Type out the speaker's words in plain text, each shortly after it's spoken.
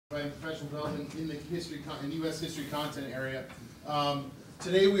by professional development in the U.S. history content area.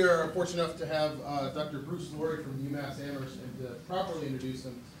 Today we are fortunate enough to have Dr. Bruce Laurie from UMass Amherst, and to properly introduce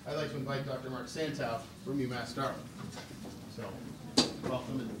him, I'd like to invite Dr. Mark Santow from UMass Dartmouth. So,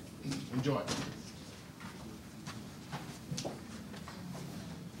 welcome and enjoy. I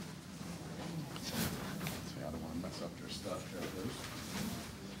don't want to mess up your stuff.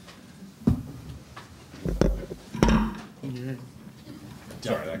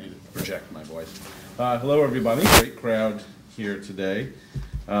 Sorry, I need to project my voice. Hello, everybody. Great crowd here today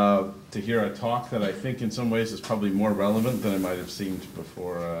to hear a talk that I think in some ways is probably more relevant than it might have seemed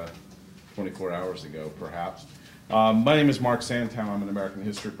before 24 hours ago, perhaps. My name is Mark Santow. I'm an American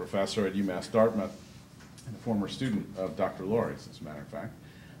history professor at UMass Dartmouth and a former student of Dr. Laurie's, as a matter of fact.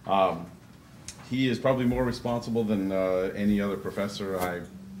 He is probably more responsible than any other professor I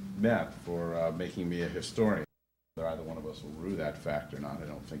met for making me a historian. Whether either one of us will rue that fact or not, I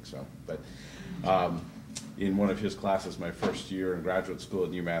don't think so. But in one of his classes, my first year in graduate school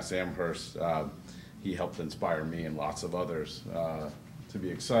at UMass Amherst, he helped inspire me and lots of others to be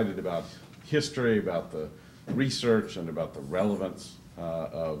excited about history, about the research, and about the relevance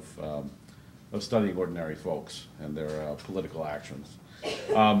of studying ordinary folks and their political actions.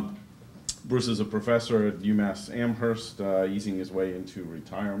 Bruce is a professor at UMass Amherst, easing his way into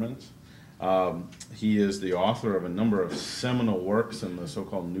retirement. He is the author of a number of seminal works in the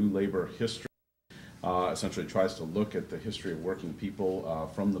so-called New Labor history. Essentially tries to look at the history of working people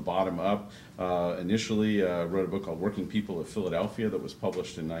from the bottom up. Initially wrote a book called Working People of Philadelphia that was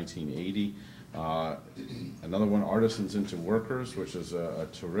published in 1980. Another one, Artisans into Workers, which is a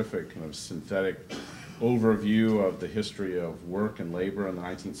terrific kind of synthetic overview of the history of work and labor in the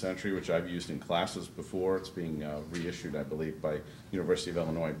 19th century, which I've used in classes before. It's being reissued, I believe, by University of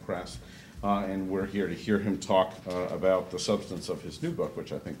Illinois Press. And we're here to hear him talk about the substance of his new book,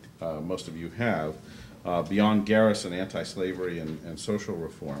 which I think most of you have, Beyond Garrison, Anti-Slavery and Social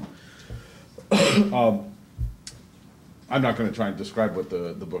Reform. I'm not going to try and describe what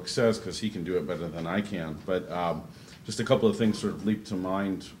the book says, because he can do it better than I can, but just a couple of things sort of leap to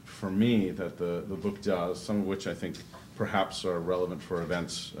mind for me that the book does, some of which I think perhaps are relevant for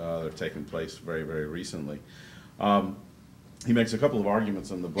events that have taken place very, very recently. He makes a couple of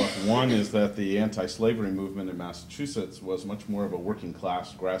arguments in the book. One is that the anti-slavery movement in Massachusetts was much more of a working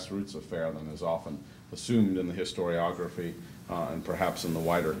class grassroots affair than is often assumed in the historiography and perhaps in the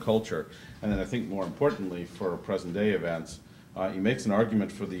wider culture. And then I think more importantly for present day events, he makes an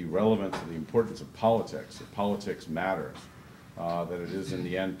argument for the relevance and the importance of politics, that politics matters, that it is in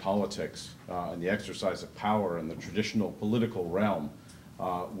the end politics and the exercise of power in the traditional political realm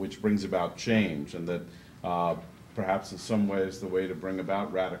which brings about change, and that perhaps in some ways the way to bring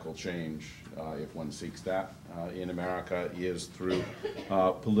about radical change, if one seeks that, in America is through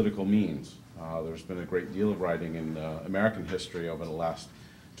political means. There's been a great deal of writing in American history over the last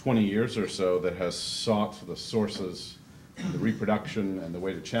 20 years or so that has sought the sources, the reproduction, and the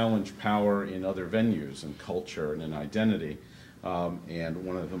way to challenge power in other venues, in culture and in identity. And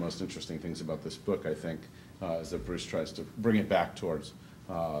one of the most interesting things about this book, I think, is that Bruce tries to bring it back towards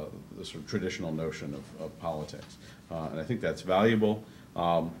the sort of traditional notion of politics. And I think that's valuable,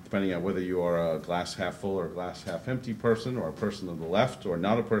 depending on whether you are a glass half full or glass half empty person, or a person of the left or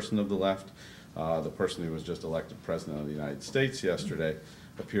not a person of the left. The person who was just elected president of the United States yesterday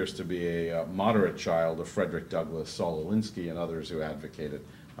appears to be a moderate child of Frederick Douglass, Saul Alinsky, and others who advocated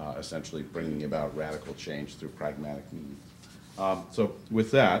essentially bringing about radical change through pragmatic means. So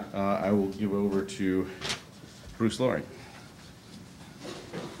with that, I will give over to Bruce Laurie.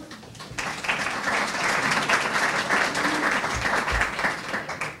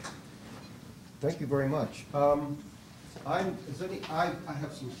 Thank you very much. I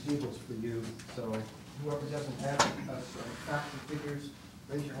have some tables for you, so whoever doesn't have facts and figures,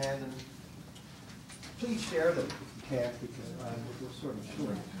 raise your hand, and please share them if you can, because we're sort of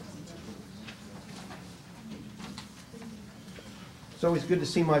short. It's always good to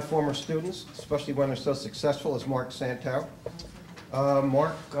see my former students, especially when they're so successful as Mark Santow.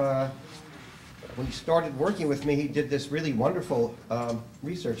 Mark, when he started working with me, he did this really wonderful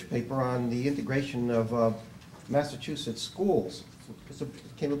research paper on the integration of Massachusetts schools.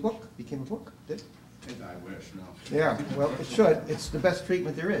 It became a book? Did it? I wish, no. Yeah, well, it should. It's the best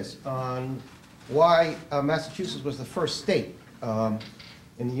treatment there is on why Massachusetts was the first state in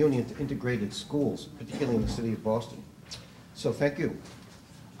the Union to integrated schools, particularly in the city of Boston. So thank you.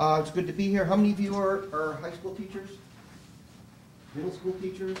 It's good to be here. How many of you are high school teachers? Middle school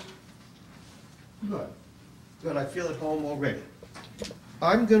teachers? Good. Good. I feel at home already.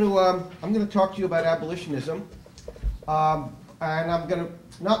 I'm going to talk to you about abolitionism. And I'm going to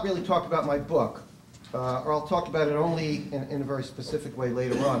not really talk about my book, or I'll talk about it only in a very specific way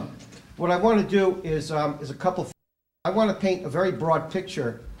later on. What I want to do is a couple of, I want to paint a very broad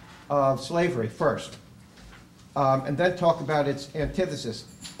picture of slavery first, and then talk about its antithesis,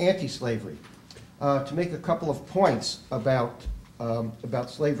 anti-slavery, to make a couple of points about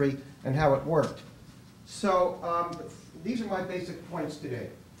slavery and how it worked. So these are my basic points today.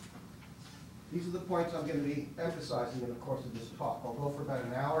 These are the points I'm going to be emphasizing in the course of this talk. I'll go for about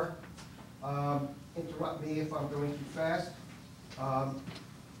an hour. Interrupt me if I'm going too fast.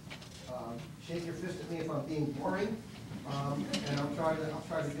 Shake your fist at me if I'm being boring. And I'll try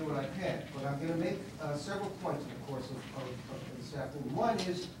to do what I can. But I'm going to make several points in the course of this afternoon. One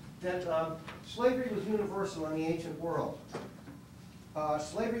is that slavery was universal in the ancient world.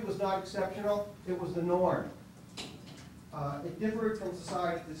 Slavery was not exceptional. It was the norm. It differed from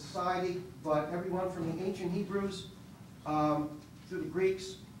society to society, but everyone from the ancient Hebrews through the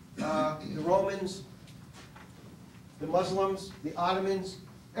Greeks, the Romans, the Muslims, the Ottomans,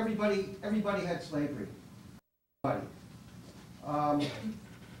 everybody had slavery. So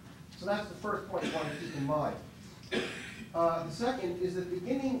that's the first point you want to keep in mind. The second is that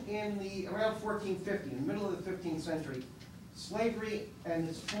beginning in around 1450, in the middle of the 15th century, slavery and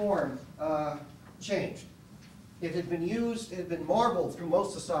its form changed. It had been used, it had been marbled through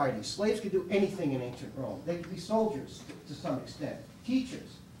most societies. Slaves could do anything in ancient Rome. They could be soldiers to some extent,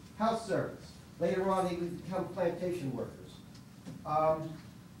 teachers, house servants. Later on, they would become plantation workers.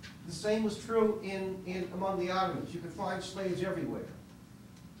 The same was true among the Ottomans. You could find slaves everywhere.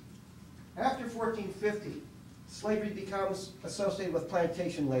 After 1450, slavery becomes associated with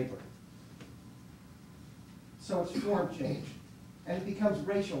plantation labor. So its form changed, and it becomes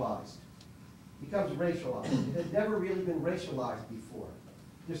racialized. It had never really been racialized before.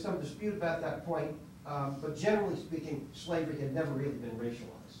 There's some dispute about that point, but generally speaking, slavery had never really been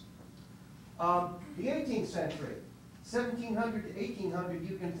racialized. The 18th century, 1700 to 1800,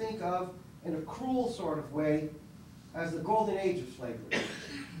 you can think of in a cruel sort of way as the golden age of slavery.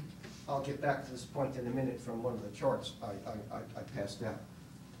 I'll get back to this point in a minute from one of the charts I passed out.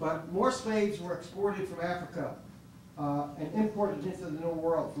 But more slaves were exported from Africa and imported into the New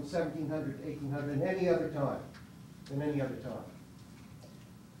World from 1700 to 1800 than any other time.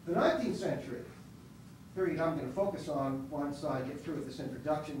 The 19th century, period I'm going to focus on once I get through with this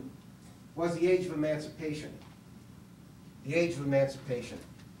introduction, was the age of emancipation. The age of emancipation.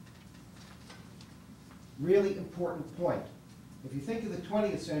 Really important point. If you think of the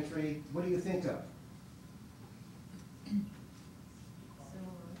 20th century, what do you think of?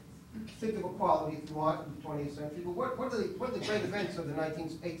 Think of equality if you want in the 20th century, but what are the great events of the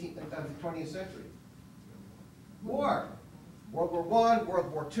 20th century? War. World War I,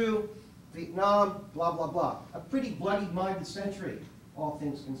 World War II, Vietnam, blah, blah, blah. A pretty bloody-minded century, all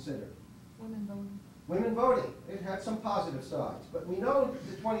things considered. Women voting. Women voting. It had some positive sides, but we know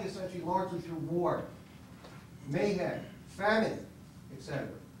the 20th century largely through war, mayhem, famine, etc.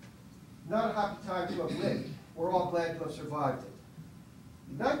 Not a happy time to have lived. We're all glad to have survived it.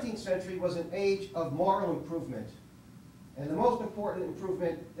 The 19th century was an age of moral improvement. And the most important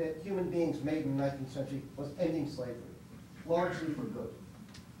improvement that human beings made in the 19th century was ending slavery, largely for good.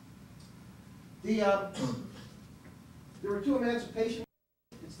 There were two emancipations.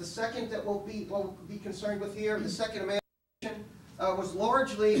 It's the second that we'll be concerned with here. The second emancipation was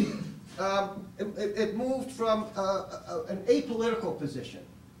largely, it moved from an apolitical position,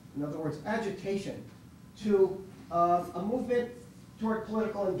 in other words, agitation, to a movement toward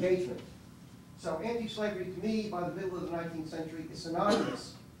political engagement. So anti-slavery to me, by the middle of the 19th century, is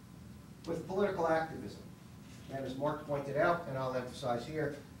synonymous with political activism. And as Mark pointed out, and I'll emphasize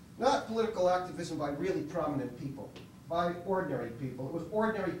here, not political activism by really prominent people, by ordinary people. It was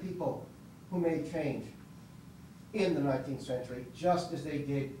ordinary people who made change in the 19th century, just as they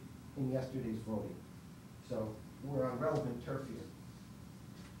did in yesterday's voting. So we're on relevant turf here.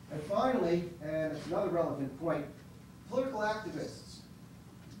 And finally, and it's another relevant point, political activists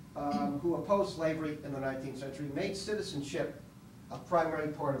who opposed slavery in the 19th century made citizenship a primary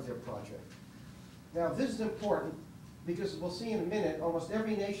part of their project. Now, this is important because we'll see in a minute, almost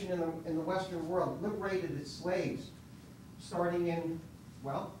every nation in the Western world liberated its slaves, starting in,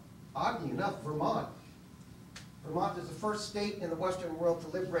 well, oddly enough, Vermont. Vermont is the first state in the Western world to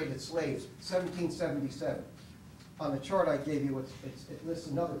liberate its slaves, 1777. On the chart I gave you, it lists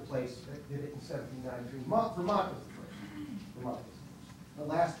another place that did it in 1793. Vermont was the first. Vermont was the first. The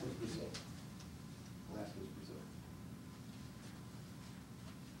last was Brazil.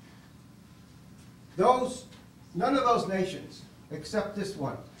 None of those nations, except this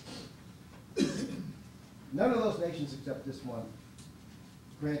one, none of those nations except this one,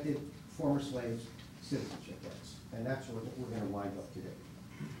 granted former slaves citizenship rights. And that's what we're going to wind up today.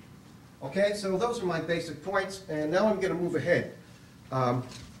 Okay, so those are my basic points, and now I'm going to move ahead.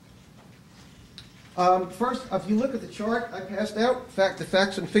 First, if you look at the chart I passed out, the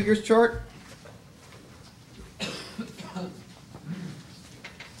facts and figures chart,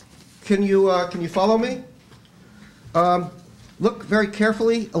 can you follow me? Look very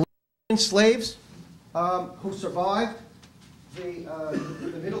carefully. 11 slaves who survived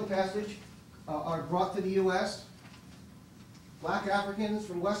the Middle Passage are brought to the U.S. Black Africans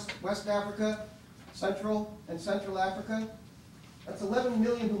from West Africa, Central Africa. That's 11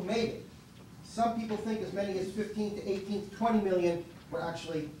 million who made it. Some people think as many as 15 to 18 to 20 million were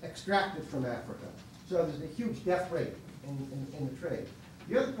actually extracted from Africa. So there's a huge death rate in the trade.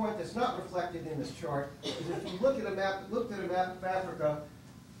 The other point that's not reflected in this chart is if you look at a map of Africa,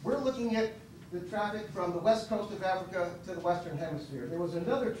 we're looking at the traffic from the west coast of Africa to the Western Hemisphere. There was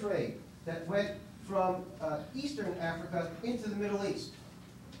another trade that went from Eastern Africa into the Middle East.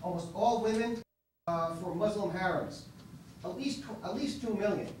 Almost all women for Muslim harems. At least 2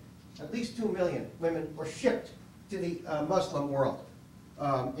 million. At least 2 million women were shipped to the Muslim world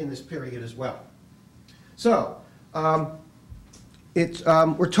in this period as well. So,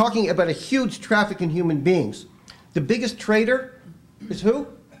 we're talking about a huge traffic in human beings. The biggest trader is who?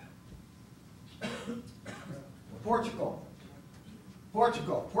 Portugal.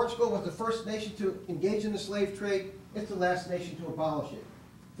 Portugal was the first nation to engage in the slave trade. It's the last nation to abolish it.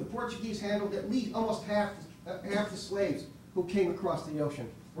 The Portuguese handled at least almost half the slaves who came across the ocean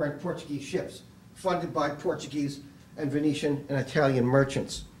were in Portuguese ships, funded by Portuguese and Venetian and Italian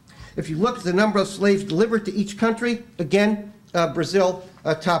merchants. If you look at the number of slaves delivered to each country, again, Brazil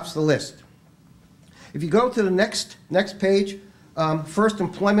tops the list. If you go to the next page, first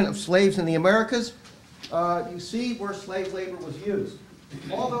employment of slaves in the Americas, you see where slave labor was used.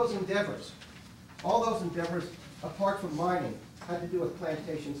 All those endeavors, apart from mining, had to do with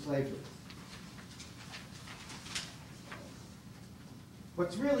plantation slavery.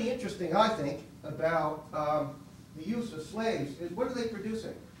 What's really interesting, I think, about the use of slaves is what are they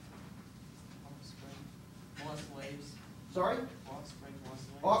producing? More slaves. Sorry? Offspring, more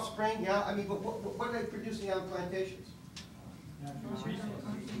slaves. Offspring, yeah. I mean, but what are they producing on plantations?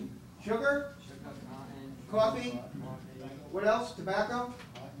 Sugar? Coffee? What else? Tobacco?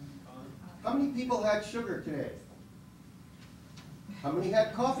 How many people had sugar today? How many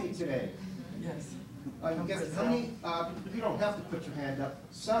had coffee today? Yes. How many? You don't have to put your hand up.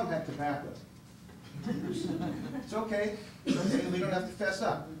 Some had tobacco. It's okay. We don't have to fess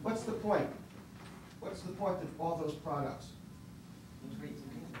up. What's the point? What's the point of all those products?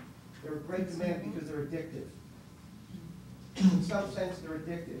 They're a great demand because they're addictive. In some sense, they're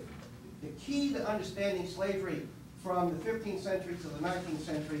addictive. The key to understanding slavery from the 15th century to the 19th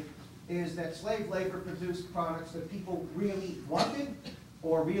century is that slave labor produced products that people really wanted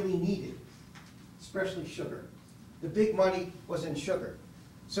or really needed, especially sugar. The big money was in sugar.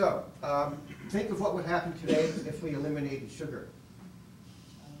 So think of what would happen today if we eliminated sugar.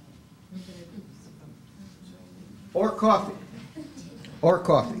 Or coffee. Or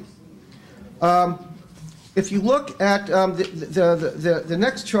coffee. If you look at the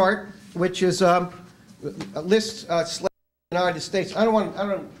next chart, which is lists slaves in the United States, I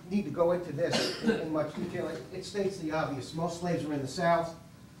don't need to go into this in much detail. It states the obvious. Most slaves are in the South,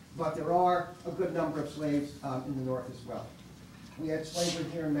 but there are a good number of slaves in the North as well. We had slavery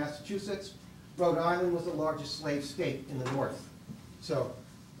here in Massachusetts. Rhode Island was the largest slave state in the North. So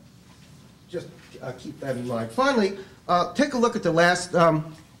just keep that in mind. Finally, take a look at the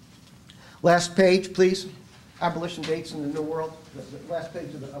last page, please. Abolition dates in the New World, the last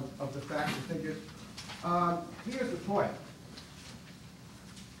page of the facts and figures. Here's the point.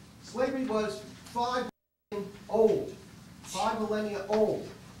 Slavery was 5 millennia old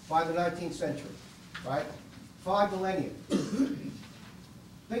by the 19th century, right? 5 millennia.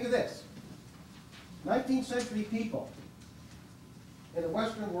 Think of this. 19th century people in the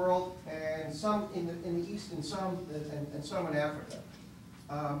Western world and some in the East and some in Africa.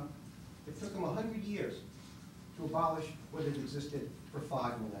 It took them 100 years to abolish what had existed for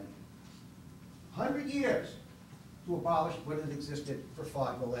 5 millennia. 100 years to abolish what had existed for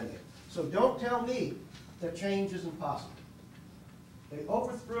 5 millennia. So don't tell me that change isn't possible. They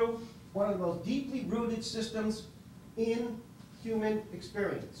overthrew one of the most deeply rooted systems in human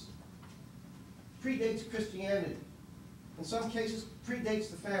experience. Predates Christianity. In some cases, predates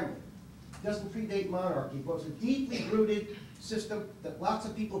the family. Doesn't predate monarchy, but it's a deeply rooted system that lots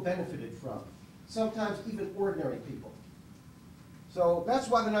of people benefited from. Sometimes even ordinary people. So that's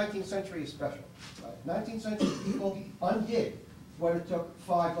why the 19th century is special. Right? 19th century people undid what it took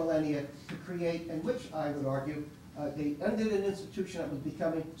 5 millennia to create, and which I would argue, they ended an institution that was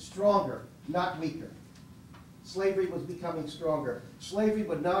becoming stronger, not weaker. Slavery was becoming stronger. Slavery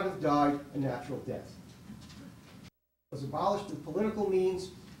would not have died a natural death. It was abolished through political means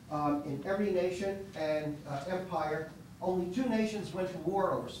in every nation and empire. Only 2 nations went to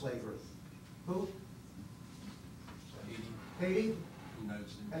war over slavery. Who? Haiti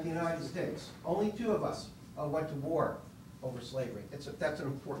and the United States. Only 2 of us went to war over slavery. That's an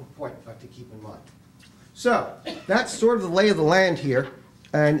important point to keep in mind. So that's sort of the lay of the land here,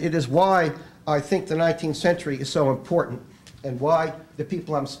 and it is why I think the 19th century is so important, and why the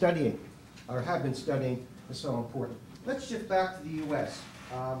people I'm studying, or have been studying, is so important. Let's shift back to the U.S.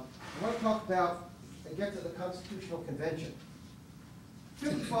 I want to talk about and get to the Constitutional Convention.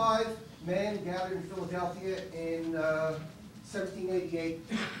 55 men gathered in Philadelphia in 1788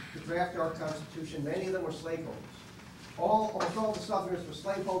 to draft our Constitution. Many of them were slaveholders. Almost all the Southerners were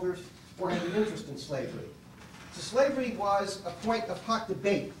slaveholders or had an interest in slavery. So slavery was a point of hot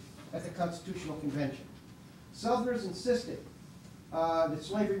debate at the Constitutional Convention. Southerners insisted that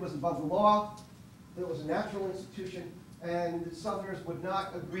slavery was above the law, that it was a natural institution, and that Southerners would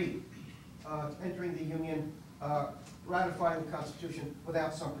not agree to entering the Union, ratifying the Constitution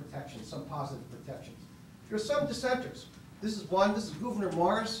without some protection, some positive protections. There are some dissenters. This is one. This is Gouverneur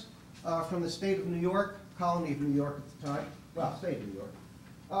Morris from the state of New York, colony of New York at the time, well, state of New York.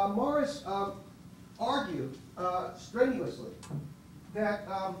 Morris argued strenuously that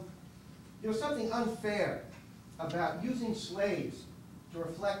there was something unfair about using slaves to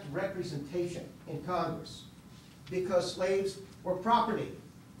reflect representation in Congress, because slaves were property.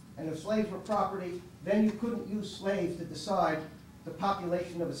 And if slaves were property, then you couldn't use slaves to decide the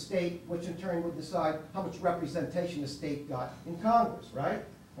population of a state, which in turn would decide how much representation the state got in Congress, right?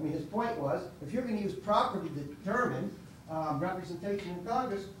 I mean, his point was, if you're going to use property to determine representation in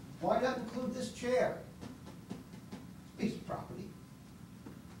Congress, why not include this chair? Piece of property.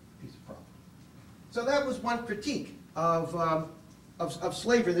 Piece of property. So that was one critique of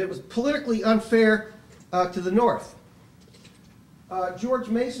slavery, that it was politically unfair to the North. George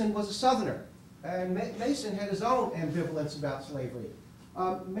Mason was a Southerner, and Mason had his own ambivalence about slavery.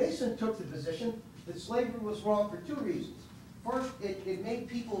 Mason took the position that slavery was wrong for 2 reasons. First, it made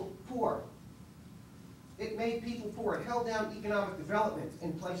people poor. It made people poor. It held down economic development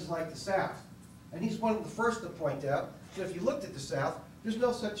in places like the South. And he's one of the first to point out that if you looked at the South, there's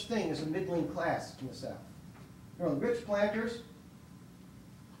no such thing as a middling class in the South. There are rich planters,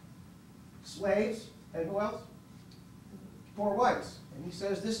 slaves, and who else? Poor whites. And he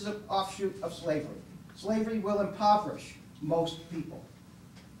says this is an offshoot of slavery. Slavery will impoverish most people.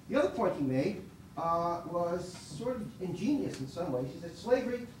 The other point he made was sort of ingenious in some ways. He said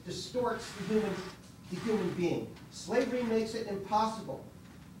slavery distorts the human being. Slavery makes it impossible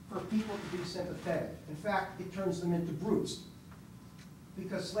for people to be sympathetic. In fact, it turns them into brutes,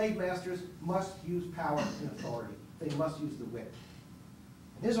 because slave masters must use power and authority. They must use the whip.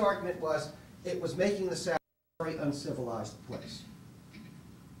 And his argument was it was making the South a very uncivilized place.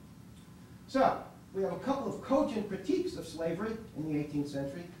 So, we have a couple of cogent critiques of slavery in the 18th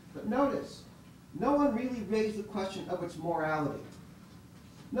century, but notice, no one really raised the question of its morality.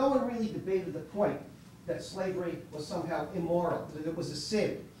 No one really debated the point that slavery was somehow immoral, that it was a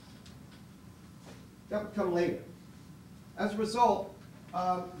sin. That would come later. As a result,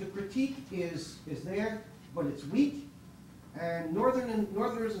 the critique is there, but it's weak, and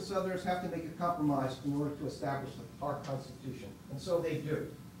Northerners and Southerners have to make a compromise in order to establish our Constitution, and so they do.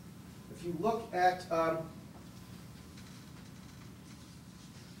 If you look at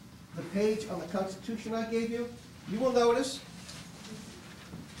the page on the Constitution I gave you, you will notice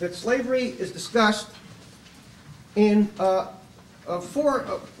that slavery is discussed in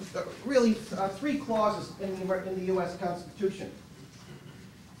three clauses in the U.S. Constitution.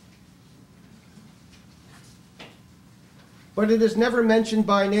 But it is never mentioned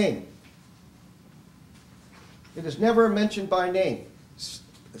by name. It is never mentioned by name.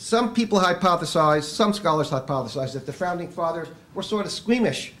 Some people hypothesize, some scholars hypothesize, that the Founding Fathers were sort of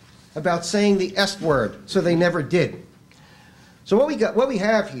squeamish about saying the S word, so they never did. So what we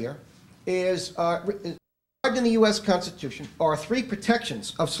have here is described in the U.S. Constitution are 3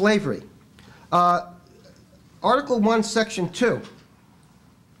 protections of slavery. Article 1, Section 2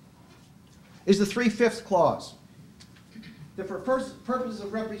 is the 3/5 clause. That for purposes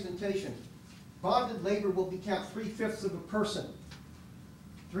of representation, bonded labor will be counted 3/5 of a person.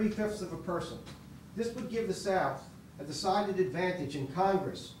 3/5 of a person. This would give the South a decided advantage in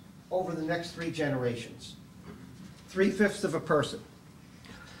Congress over the next 3 generations. 3/5 of a person.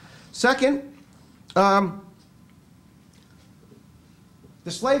 Second,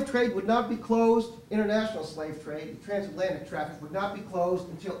 The slave trade would not be closed, international slave trade, the transatlantic traffic would not be closed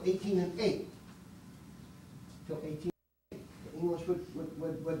until 1808. Until 1808. The English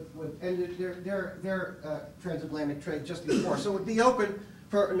would end their transatlantic trade just before. So it would be open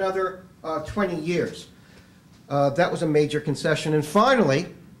for another 20 years. That was a major concession. And finally,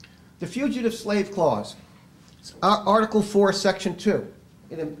 the Fugitive Slave Clause, Article 4, Section 2.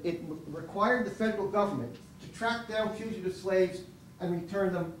 It required the federal government to track down fugitive slaves and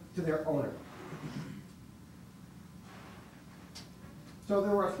return them to their owner. So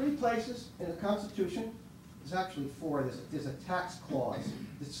there were 3 places in the Constitution. There's actually 4. There's a tax clause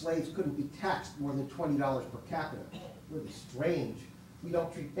that slaves couldn't be taxed more than $20 per capita. Really strange. We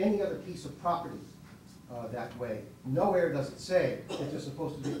don't treat any other piece of property that way. Nowhere does it say that there's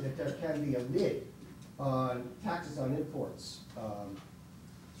supposed to be, that there can be a lid on taxes on imports.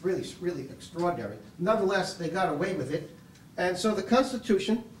 It's really extraordinary. Nonetheless, they got away with it. And so the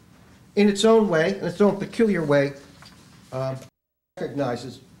Constitution, in its own way, in its own peculiar way,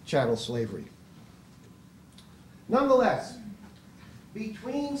 recognizes chattel slavery. Nonetheless,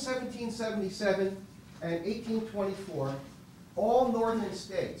 between 1777 and 1824, all northern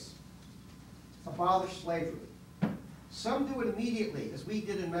states abolished slavery. Some do it immediately, as we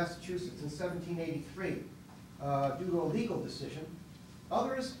did in Massachusetts in 1783, due to a legal decision.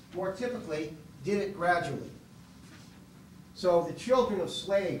 Others, more typically, did it gradually. So the children of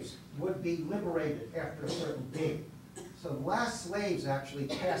slaves would be liberated after a certain date. So the last slaves actually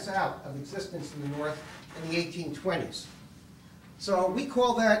pass out of existence in the North in the 1820s. So we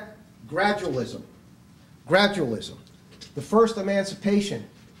call that gradualism. Gradualism. The first emancipation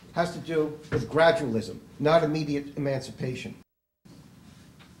has to do with gradualism, not immediate emancipation.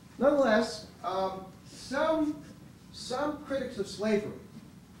 Nonetheless, some critics of slavery,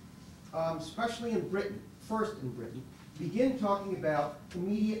 especially in Britain, first in Britain, begin talking about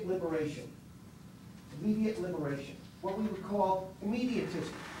immediate liberation. Immediate liberation, what we would call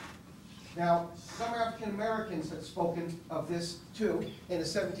immediatism. Now, some African Americans had spoken of this too in the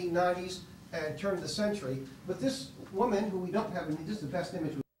 1790s and turn of the century, but this woman, who we don't have, this is the best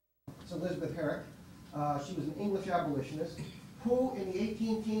image, it's Elizabeth Herrick. She was an English abolitionist who, in the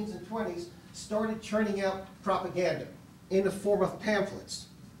 18 teens and 20s, started churning out propaganda in the form of pamphlets.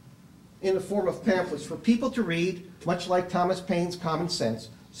 In the form of pamphlets for people to read, much like Thomas Paine's Common Sense,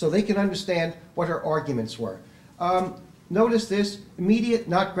 so they can understand what her arguments were. Notice this: immediate,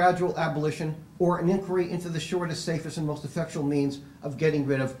 not gradual abolition, or an inquiry into the shortest, safest, and most effectual means of getting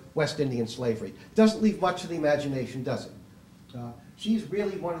rid of West Indian slavery. Doesn't leave much to the imagination, does it? She's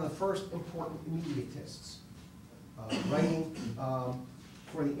really one of the first important immediatists, writing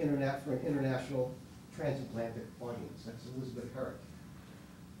for an international transatlantic audience. That's Elizabeth Herrick.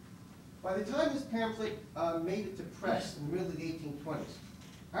 By the time this pamphlet made it to press in the middle of the 1820s,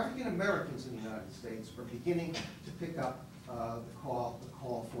 African Americans in the United States were beginning to pick up the call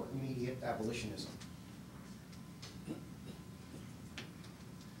for immediate abolitionism.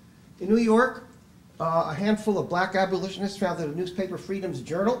 In New York, a handful of black abolitionists founded a newspaper, Freedom's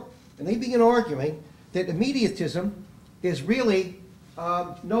Journal, and they began arguing that immediatism is really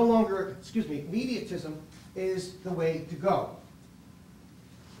immediatism is the way to go.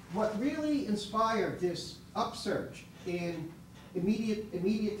 What really inspired this upsurge in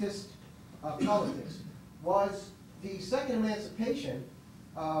immediatist politics was the second emancipation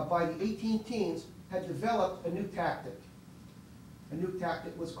by the 18 teens had developed a new tactic. A new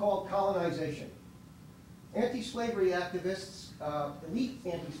tactic was called colonization. Anti-slavery activists, elite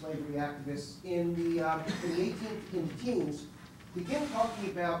anti-slavery activists in the teens began talking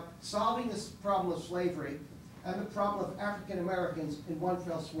about solving this problem of slavery and the problem of African Americans in one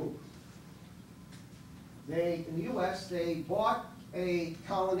fell swoop. In the U.S., they bought a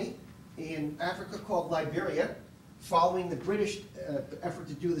colony in Africa called Liberia, following the British effort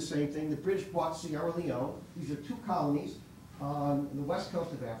to do the same thing. The British bought Sierra Leone. These are 2 colonies on the west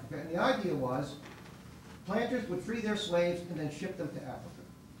coast of Africa, and the idea was planters would free their slaves and then ship them to Africa.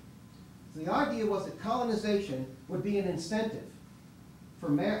 So the idea was that colonization would be an incentive for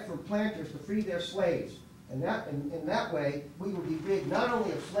planters to free their slaves, and in that way we would be rid not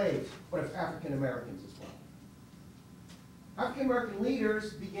only of slaves but of African Americans as well. African American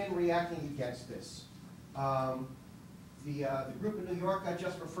leaders began reacting against this. The group in New York I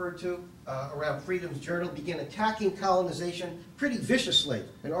just referred to around Freedom's Journal began attacking colonization pretty viciously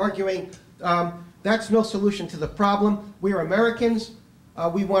and arguing that's no solution to the problem. We are Americans.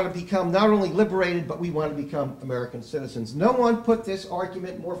 We want to become not only liberated, but we want to become American citizens. No one put this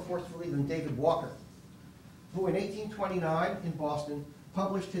argument more forcefully than David Walker, who in 1829 in Boston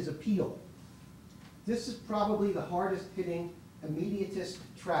published his Appeal. This is probably the hardest hitting immediatist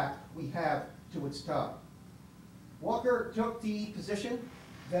track we have to its time. Walker took the position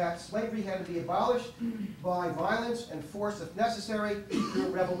that slavery had to be abolished by violence and force if necessary through a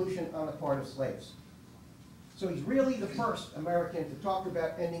revolution on the part of slaves. So he's really the first American to talk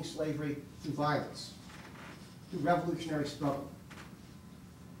about ending slavery through violence, through revolutionary struggle.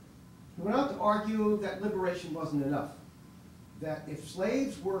 He went on to argue that liberation wasn't enough, that if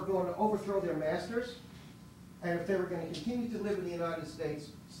slaves were going to overthrow their masters, and if they were going to continue to live in the United States,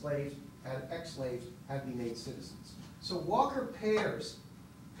 slaves and ex-slaves had to be made citizens. So Walker pairs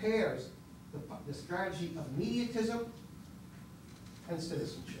the strategy of immediatism and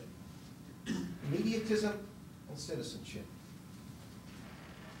citizenship. Immediatism and citizenship.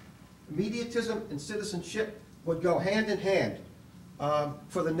 Immediatism and citizenship would go hand in hand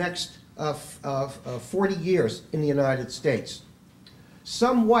for the next 40 years in the United States.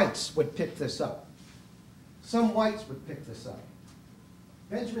 Some whites would pick this up. Some whites would pick this up.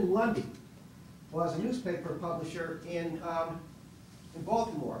 Benjamin Lundy was a newspaper publisher in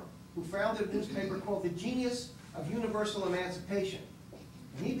Baltimore who founded a newspaper called The Genius of Universal Emancipation.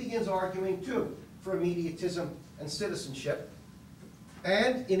 And he begins arguing, too, for immediatism and citizenship.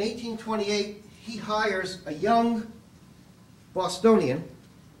 And in 1828, he hires a young Bostonian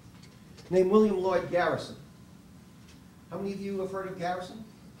named William Lloyd Garrison. How many of you have heard of Garrison?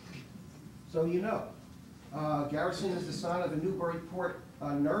 So you know. Garrison is the son of a Newburyport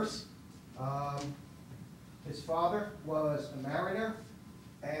nurse. His father was a mariner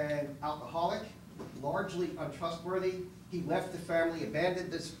and alcoholic, largely untrustworthy. He left the family,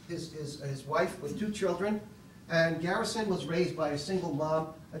 abandoned his wife with 2 children, and Garrison was raised by a single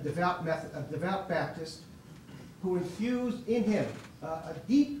mom, a devout Baptist, who infused in him a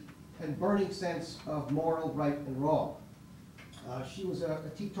deep and burning sense of moral right and wrong. She was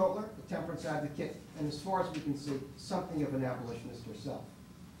a teetotaler, a temperance advocate, and as far as we can see, something of an abolitionist herself.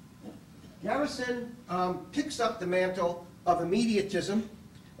 Garrison picks up the mantle of immediatism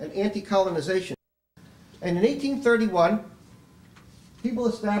and anti-colonization. And in 1831, he will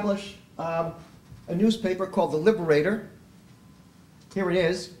establish a newspaper called The Liberator. Here it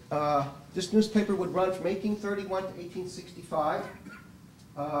is. This newspaper would run from 1831 to 1865.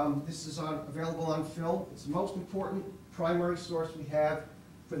 This is available on film. It's the most important primary source we have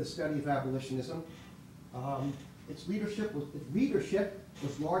for the study of abolitionism. Its readership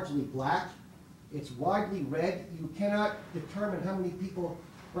was largely black. It's widely read. You cannot determine how many people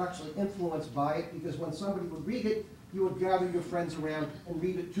were actually influenced by it, because when somebody would read it, you would gather your friends around and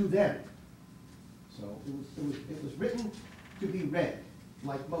read it to them. So it was written to be read,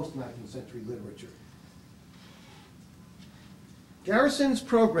 like most 19th century literature. Garrison's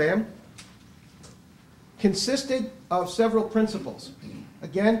program consisted of several principles.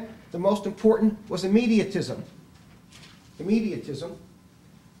 Again, the most important was immediatism. Immediatism,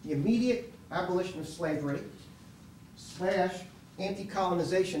 the immediate abolition of slavery /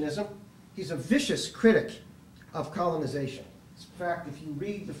 anti-colonizationism. He's a vicious critic of colonization. In fact, if you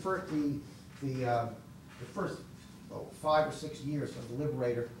read the first 5 or 6 years of The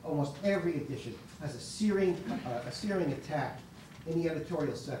Liberator, almost every edition has a searing attack in the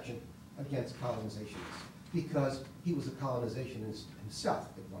editorial section against colonizationists, because he was a colonizationist himself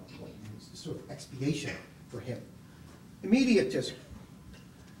at one point. It was a sort of expiation for him. Immediatism.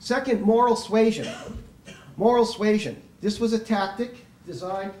 Second, moral suasion. Moral suasion. This was a tactic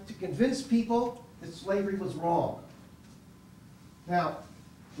designed to convince people that slavery was wrong. Now,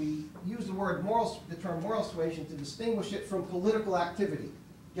 we use the term moral suasion to distinguish it from political activity.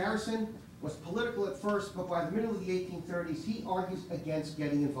 Garrison was political at first, but by the middle of the 1830s, he argues against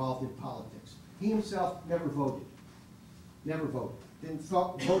getting involved in politics. He himself never voted. Never voted. Didn't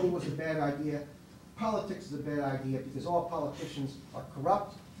thought voting was a bad idea. Politics is a bad idea because all politicians are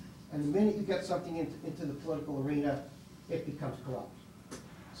corrupt, and the minute you get something into the political arena, it becomes corrupt.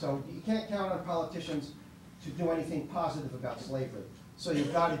 So you can't count on politicians to do anything positive about slavery. So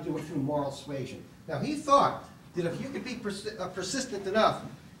you've got to do it through moral suasion. Now he thought that if you could be persistent enough,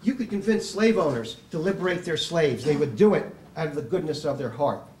 you could convince slave owners to liberate their slaves. They would do it out of the goodness of their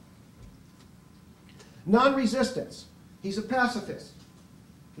heart. Non-resistance. He's a pacifist.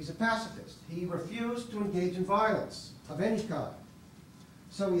 He's a pacifist. He refused to engage in violence of any kind.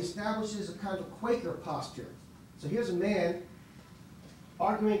 So he establishes a kind of Quaker posture. So here's a man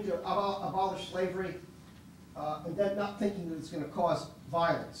arguing to abolish slavery and then not thinking that it's going to cause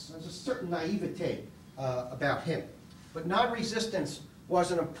violence. There's a certain naivete about him. But non-resistance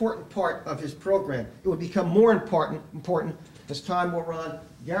was an important part of his program. It would become more important as time wore on.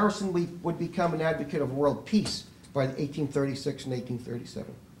 Garrison would become an advocate of world peace by 1836 and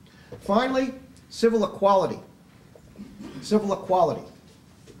 1837. Finally, civil equality. Civil equality.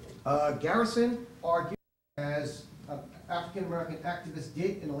 Garrison argued, as African-American activists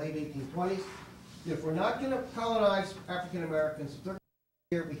did in the late 1820s, that if we're not going to colonize African-Americans, if they're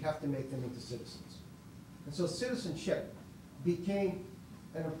here, we have to make them into citizens. And so citizenship became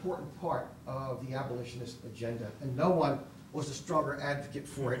an important part of the abolitionist agenda, and no one was a stronger advocate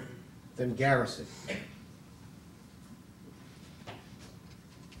for it than Garrison.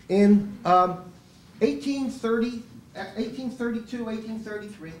 In 1832,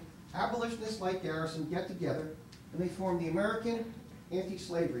 1833, abolitionists like Garrison get together and they form the American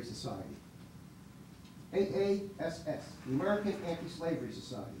Anti-Slavery Society. AASS, the American Anti-Slavery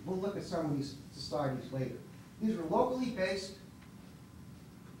Society. We'll look at some of these societies later. These are locally based,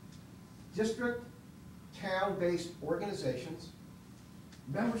 district, town-based organizations,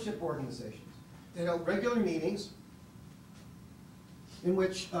 membership organizations. They held regular meetings in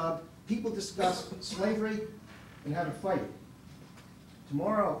which people discuss slavery and how to fight it.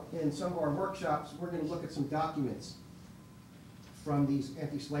 Tomorrow, in some of our workshops, we're going to look at some documents from these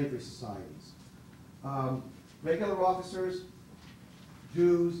anti-slavery societies. Regular officers,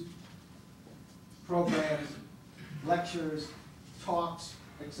 dues, programs, lectures, talks,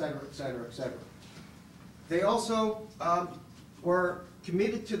 etc., etc., etc. They also were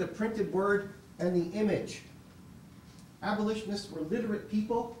committed to the printed word and the image. Abolitionists were literate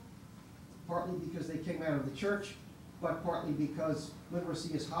people, partly because they came out of the church, but partly because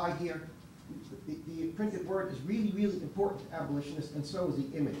literacy is high here. The printed word is really, really important to abolitionists, and so is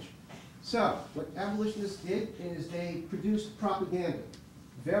the image. So, what abolitionists did is they produced propaganda,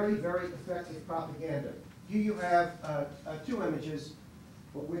 very, very effective propaganda. Here you have two images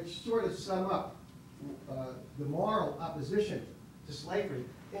which sort of sum up the moral opposition to slavery.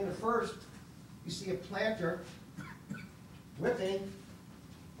 In the first, you see a planter whipping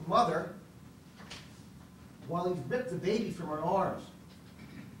a mother while he's ripped the baby from her arms.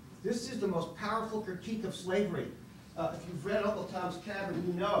 This is the most powerful critique of slavery. If you've read Uncle Tom's Cabin,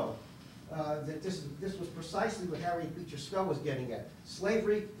 you know that this was precisely what Harriet Beecher Stowe was getting at.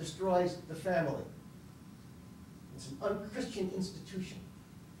 Slavery destroys the family. It's an unchristian institution.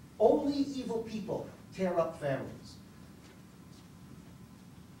 Only evil people tear up families.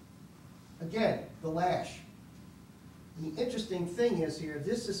 Again, the lash. The interesting thing is here,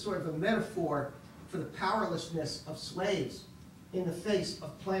 this is sort of a metaphor for the powerlessness of slaves in the face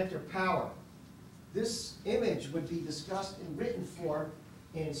of planter power. This image would be discussed in written form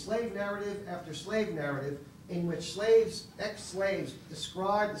in slave narrative after slave narrative, in which slaves, ex-slaves,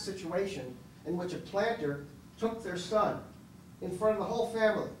 describe the situation in which a planter took their son in front of the whole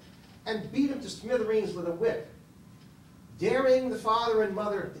family and beat him to smithereens with a whip, daring the father and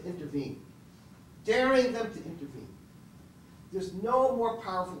mother to intervene, daring them to intervene. There's no more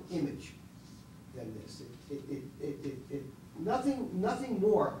powerful image than this. Nothing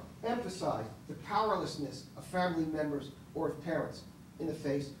more emphasized the powerlessness of family members or of parents in the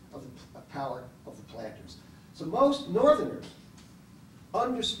face of the power of the planters. So most Northerners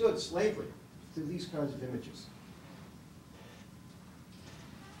understood slavery through these kinds of images.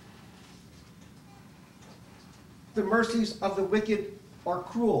 The mercies of the wicked are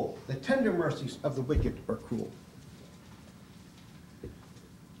cruel. The tender mercies of the wicked are cruel.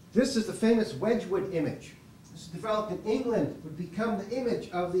 This is the famous Wedgwood image. This is developed in England, would become the image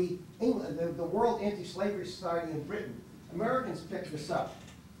of the World Anti-Slavery Society in Britain. Americans picked this up.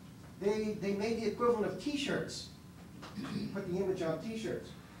 They made the equivalent of T-shirts, put the image on T-shirts.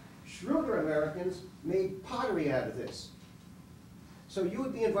 Shrewder Americans made pottery out of this. So you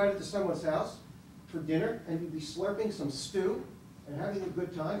would be invited to someone's house for dinner, and you'd be slurping some stew and having a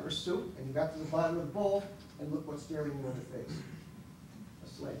good time, or soup, and you got to the bottom of the bowl, and look what's staring you in the face. A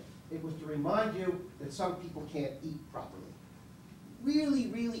slave. It was to remind you that some people can't eat properly. Really,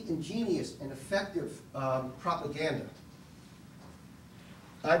 really ingenious and effective propaganda.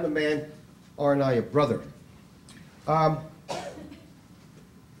 I'm a man, aren't I a brother?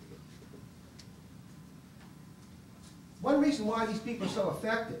 One reason why these people are so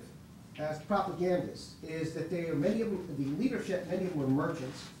effective as propagandists is that they are, many of them, the leadership, many of them were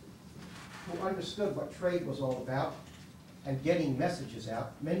merchants who understood what trade was all about and getting messages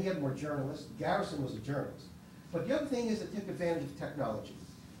out. Many of them were journalists. Garrison was a journalist. But the other thing is they took advantage of technology.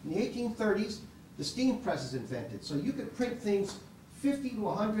 In the 1830s, the steam press is invented, so you could print things 50 to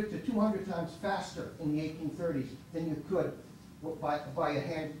 100 to 200 times faster in the 1830s than you could by a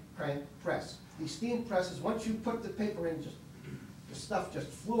hand crank press. These steam presses, once you put the paper in, the stuff just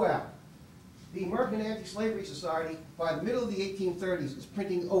flew out. The American Anti-Slavery Society, by the middle of the 1830s, is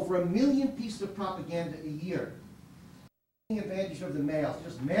printing over 1 million pieces of propaganda a year. Taking advantage of the mail,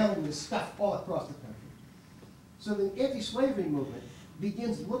 just mailing this stuff all across the country. So the anti-slavery movement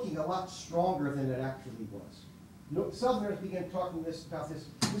begins looking a lot stronger than it actually was. Southerners began talking about this.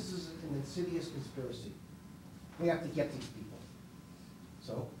 This is an insidious conspiracy. We have to get these people.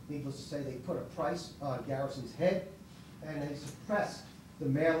 So, needless to say, they put a price on Garrison's head, and they suppressed the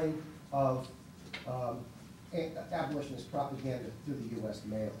mailing of abolitionist propaganda through the U.S.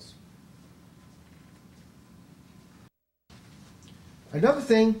 mails. Another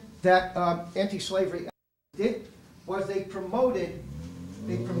thing that anti-slavery did was they promoted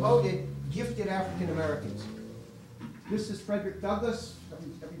gifted African Americans. This is Frederick Douglass.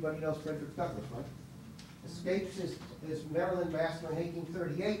 Everybody knows Frederick Douglass, right? Escapes his Maryland master in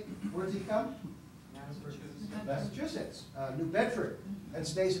 1838. Where does he come? Massachusetts, New Bedford, and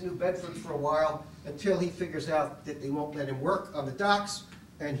stays in New Bedford for a while until he figures out that they won't let him work on the docks,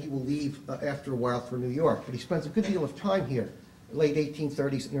 and he will leave after a while for New York. But he spends a good deal of time here, late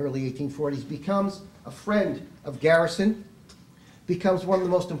 1830s and early 1840s, becomes a friend of Garrison, becomes one of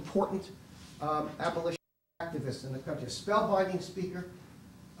the most important abolition activists in the country, a spellbinding speaker,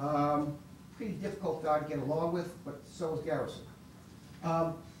 pretty difficult guy to get along with, but so is Garrison.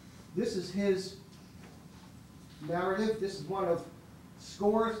 This is his narrative. This is one of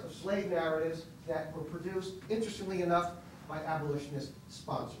scores of slave narratives that were produced, interestingly enough, by abolitionist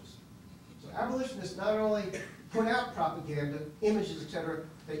sponsors. So abolitionists not only put out propaganda, images, etc.,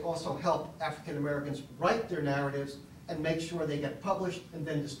 they also help African Americans write their narratives and make sure they get published and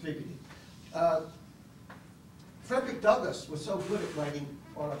then distributed. Frederick Douglass was so good at writing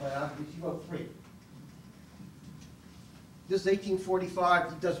autobiographies, he wrote 3. This is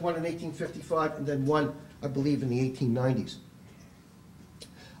 1845, he does one in 1855, and then one, I believe, in the 1890s.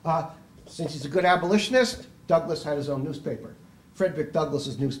 Since he's a good abolitionist, Douglass had his own newspaper, Frederick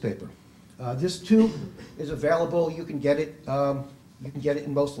Douglass's newspaper. This too is available. You can get it. You can get it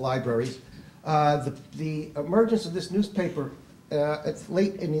in most libraries. The emergence of this newspaper in the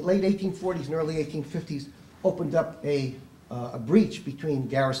late 1840s and early 1850s opened up a breach between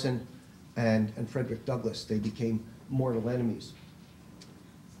Garrison and Frederick Douglass. They became mortal enemies.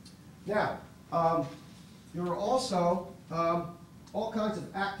 Now, there were also all kinds of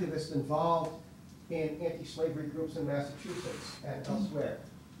activists involved in anti-slavery groups in Massachusetts and elsewhere.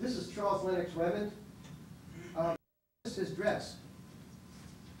 This is Charles Lennox Remond. This is his dress,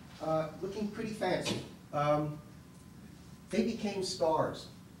 looking pretty fancy. They became stars.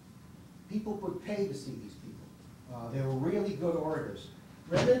 People would pay to see these people. They were really good orators.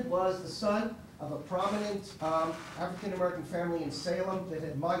 Remond was the son of a prominent African-American family in Salem that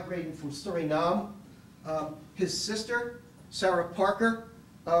had migrated from Suriname. His sister, Sarah Parker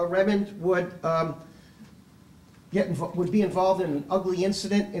Remond, would be involved in an ugly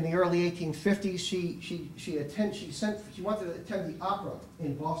incident in the early 1850s. She wanted to attend the opera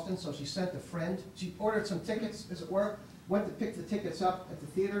in Boston, so she sent a friend. She ordered some tickets, as it were, went to pick the tickets up at the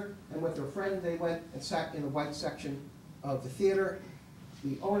theater, and with her friend they went and sat in the white section of the theater.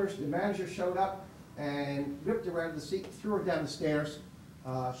 The manager showed up and ripped her out of the seat, threw her down the stairs.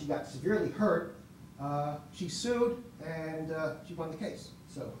 She got severely hurt. She sued, and she won the case.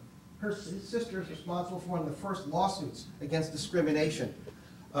 So his sister is responsible for one of the first lawsuits against discrimination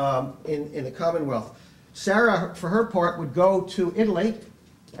in the Commonwealth. Sarah, for her part, would go to Italy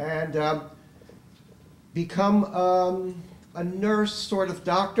and become a nurse, sort of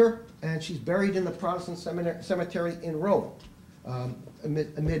doctor, and she's buried in the Protestant cemetery in Rome,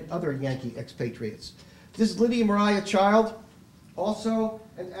 amid other Yankee expatriates. This is Lydia Mariah Child, also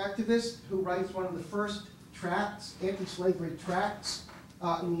an activist who writes one of the first tracts, anti-slavery tracts,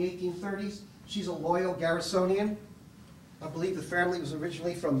 in the 1830s. She's a loyal Garrisonian. I believe the family was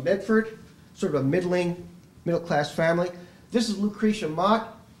originally from Medford, sort of a middle-class family. This is Lucretia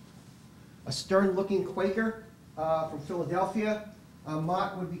Mott, a stern-looking Quaker from Philadelphia.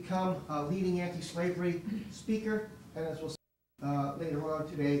 Mott would become a leading anti-slavery speaker, and as we'll see later on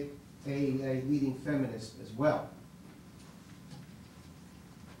today, a leading feminist as well.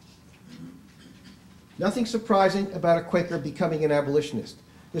 Nothing surprising about a Quaker becoming an abolitionist.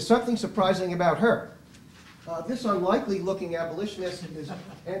 There's something surprising about her. This unlikely-looking abolitionist is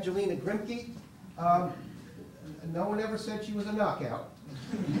Angelina Grimke. No one ever said she was a knockout.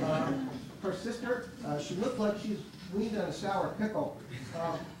 Her sister, she looked like she was weaned on a sour pickle.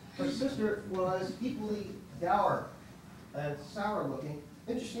 Her sister was equally dour and sour-looking.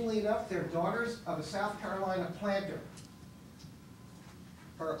 Interestingly enough, they're daughters of a South Carolina planter.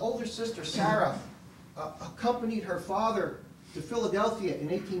 Her older sister, Sarah, accompanied her father to Philadelphia in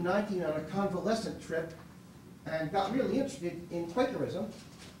 1819 on a convalescent trip and got really interested in Quakerism.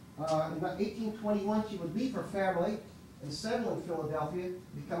 In 1821, she would leave her family and settle in Philadelphia,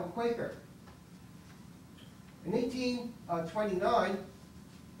 become a Quaker. In 1829,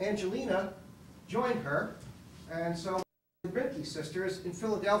 Angelina joined her, and so the Grimke sisters in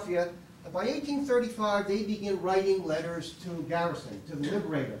Philadelphia, by 1835, they begin writing letters to Garrison, to the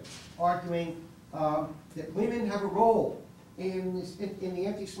Liberator, arguing that women have a role in the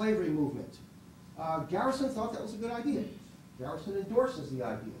anti-slavery movement. Garrison thought that was a good idea. Garrison endorses the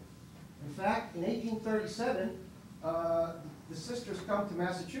idea. In fact, in 1837, the sisters come to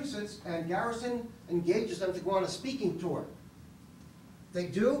Massachusetts, and Garrison engages them to go on a speaking tour. They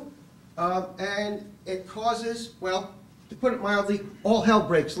do, and it causes, well, to put it mildly, all hell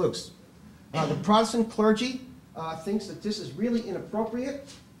breaks loose. The Protestant clergy thinks that this is really inappropriate,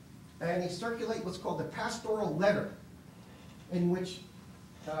 and they circulate what's called the pastoral letter, in which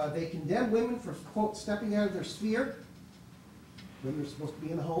they condemn women for, quote, stepping out of their sphere. Women are supposed to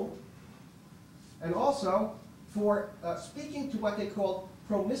be in the home. And also for speaking to what they call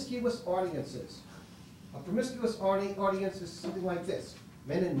promiscuous audiences. A promiscuous audience is something like this,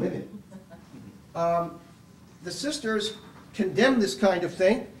 men and women. The sisters condemn this kind of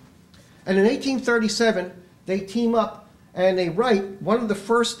thing, and in 1837, they team up and they write one of the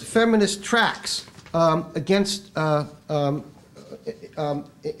first feminist tracts against, in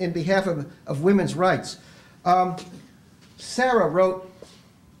behalf of women's rights. Sarah wrote,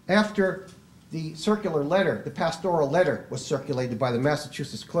 after the circular letter, the pastoral letter was circulated by the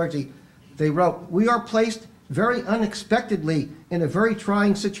Massachusetts clergy, they wrote, "We are placed very unexpectedly in a very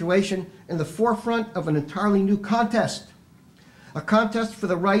trying situation in the forefront of an entirely new contest. A contest for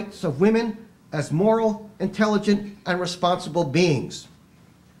the rights of women as moral, intelligent, and responsible beings."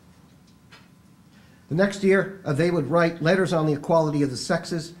 The next year, they would write letters on the equality of the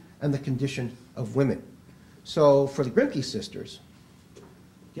sexes and the condition of women. So for the Grimke sisters,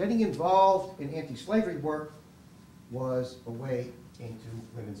 getting involved in anti-slavery work was a way into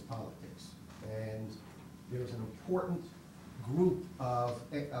women's politics. And there was an important group of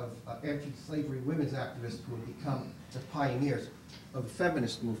anti-slavery women's activists who would become the pioneers of the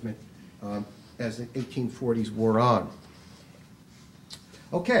feminist movement as the 1840s wore on.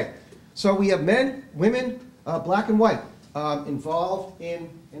 Okay, so we have men, women, black and white, involved in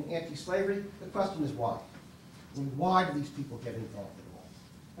anti-slavery. The question is why? I mean, why do these people get involved at all?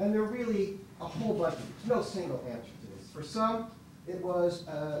 And there are really a whole bunch of, there's no single answer to this. For some, it was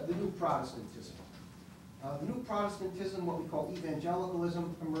the New Protestantism. The New Protestantism, what we call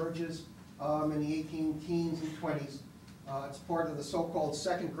evangelicalism, emerges in the 18 teens and 20s. It's part of the so-called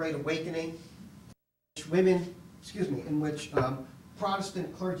Second Great Awakening, in which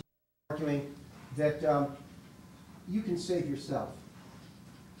Protestant clergy are arguing that you can save yourself.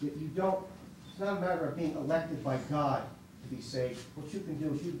 That you don't, it's not a matter of being elected by God to be saved. What you can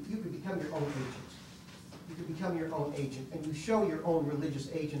do is you can become your own agent. You can become your own agent, and you show your own religious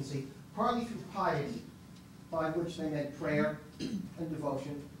agency, partly through piety, by which they meant prayer and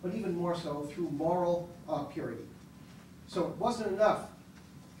devotion, but even more so through moral purity. So it wasn't enough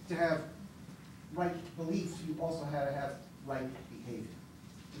to have right beliefs, you also had to have right behavior.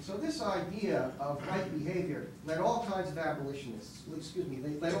 And so this idea of right behavior led all kinds of abolitionists,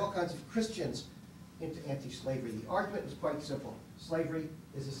 they led all kinds of Christians into anti-slavery. The argument was quite simple. Slavery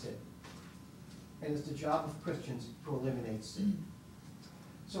is a sin. And it's the job of Christians to eliminate sin.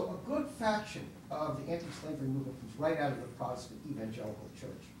 So a good faction of the anti-slavery movement comes right out of the Protestant evangelical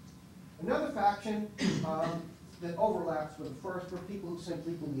church. Another faction that overlaps with the first were people who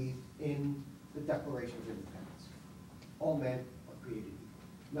simply believe in the Declaration of Independence. All men are created equal.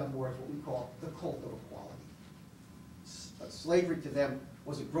 In other words, what we call the cult of equality. Slavery to them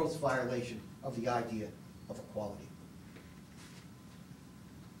was a gross violation of the idea of equality.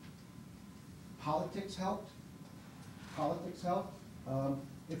 Politics helped. Politics helped.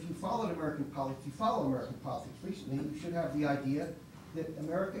 If you followed American politics, if you follow American politics recently, you should have the idea that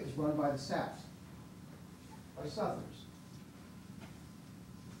America is run by the South, by Southerners.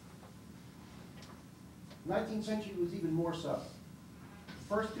 19th century was even more so.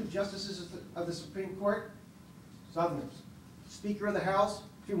 The first two justices of the Supreme Court, Southerners. Speaker of the House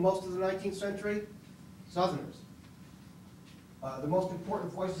through most of the 19th century, Southerners. The most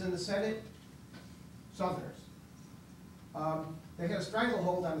important voices in the Senate, Southerners. They had a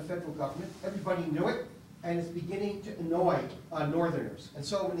stranglehold on the federal government. Everybody knew it, and it's beginning to annoy Northerners. And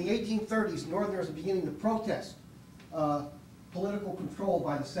so in the 1830s, Northerners are beginning to protest political control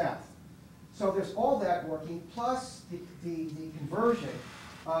by the South. So there's all that working, plus the conversion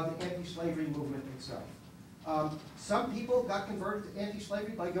of the anti-slavery movement itself. Some people got converted to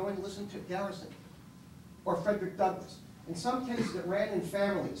anti-slavery by going to listen to Garrison or Frederick Douglass. In some cases, it ran in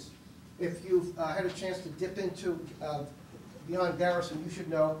families. If you've had a chance to dip into beyond Garrison, you should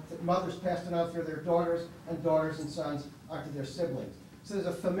know that mothers passed it on through their daughters and sons onto their siblings. So there's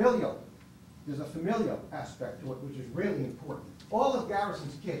a familial aspect to it, which is really important. All of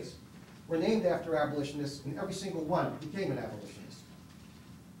Garrison's kids were named after abolitionists, and every single one became an abolitionist.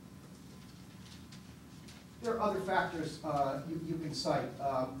 There are other factors you can cite,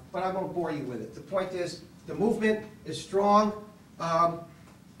 but I won't bore you with it. The point is, the movement is strong.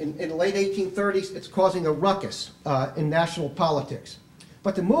 In the late 1830s, it's causing a ruckus in national politics.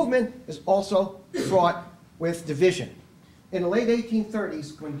 But the movement is also fraught with division. In the late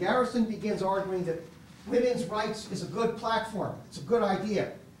 1830s, when Garrison begins arguing that women's rights is a good platform, it's a good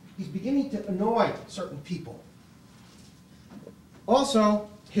idea, he's beginning to annoy certain people. Also,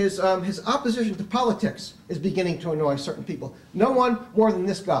 his opposition to politics is beginning to annoy certain people. No one more than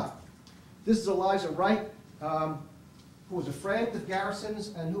this guy. This is Elijah Wright, who was a friend of Garrison's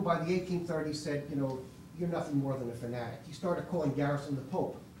and who by the 1830s said, you know, you're nothing more than a fanatic. He started calling Garrison the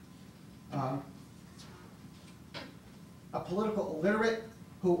Pope. A political illiterate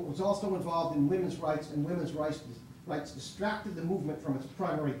who was also involved in women's rights, and women's rights distracted the movement from its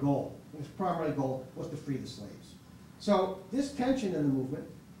primary goal. Its primary goal was to free the slaves. So this tension in the movement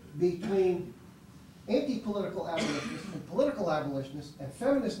between anti-political abolitionists and political abolitionists and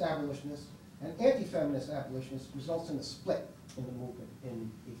feminist abolitionists and anti-feminist abolitionists results in a split in the movement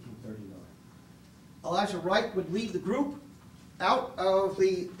in 1839. Elijah Wright would lead the group out of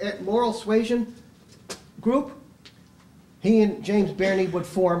the moral suasion group. He and James Birney would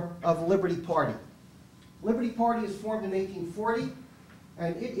form the Liberty Party. Liberty Party is formed in 1840,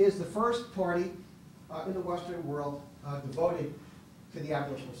 and it is the first party in the Western world devoted to the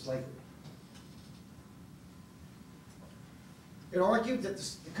abolition of slavery. It argued that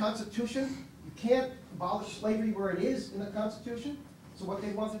the Constitution, you can't abolish slavery where it is in the Constitution, so what they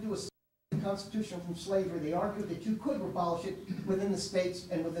wanted to do is separate the Constitution from slavery. They argued that you could abolish it within the states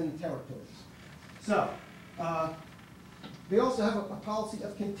and within the territories. So, they also have a policy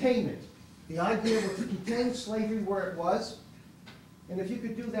of containment. The idea was to contain slavery where it was, and if you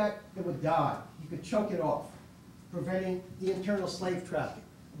could do that, it would die. You could choke it off, preventing the internal slave traffic,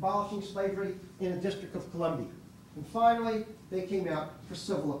 abolishing slavery in the District of Columbia. And finally, they came out for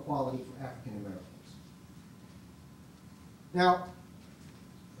civil equality for African Americans. Now,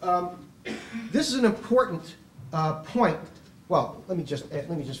 this is an important point. Well, let me just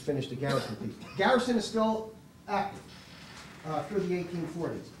finish the Garrison piece. Garrison is still active through the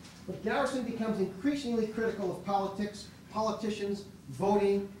 1840s. But Garrison becomes increasingly critical of politics, politicians,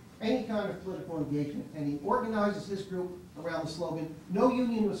 voting, any kind of political engagement, and he organizes his group around the slogan, "No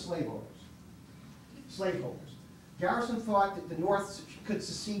union with slaveholders." Garrison thought that the North could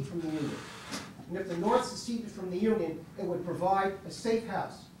secede from the Union. And if the North seceded from the Union, it would provide a safe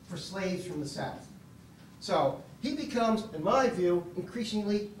house for slaves from the South. So he becomes, in my view,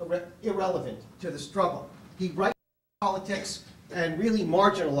 increasingly irrelevant to the struggle. He writes politics and really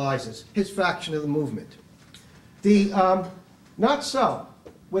marginalizes his faction of the movement. Not so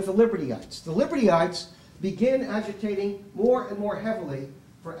with the Libertyites. The Libertyites begin agitating more and more heavily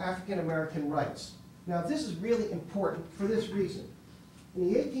for African American rights. Now, this is really important for this reason.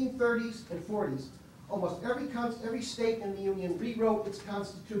 In the 1830s and 40s, almost every state in the Union rewrote its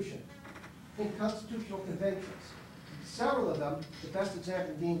constitution in constitutional conventions. Several of them, the best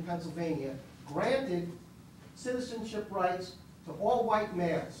example being Pennsylvania, granted citizenship rights to all white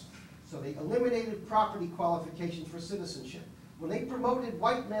males. So they eliminated property qualifications for citizenship. When they promoted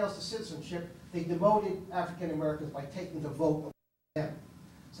white males to citizenship, they demoted African Americans by taking the vote of them.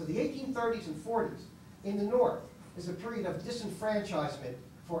 So the 1830s and 40s in the North is a period of disenfranchisement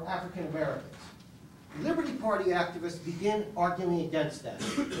for African Americans. Liberty Party activists begin arguing against that.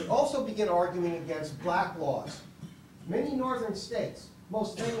 They also begin arguing against black laws. Many northern states,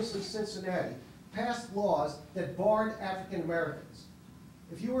 most famously Cincinnati, passed laws that barred African Americans.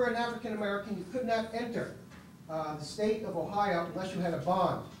 If you were an African American, you could not enter the state of Ohio unless you had a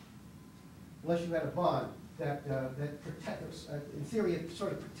bond. Unless you had a bond that in theory, it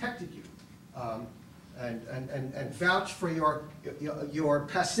sort of protected you and vouched for your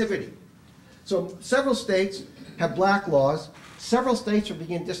passivity. So several states have black laws. Several states are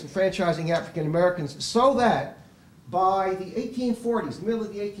beginning disenfranchising African Americans so that by the 1840s, the middle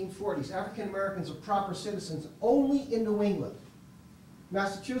of the 1840s, African Americans are proper citizens only in New England.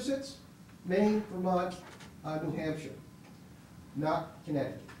 Massachusetts, Maine, Vermont, New Hampshire, not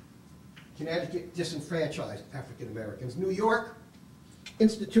Connecticut. Connecticut disenfranchised African Americans. New York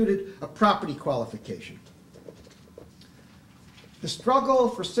instituted a property qualification. The struggle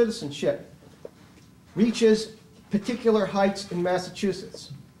for citizenship reaches particular heights in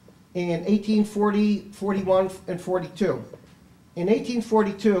Massachusetts. In 1840, 41, and 42, In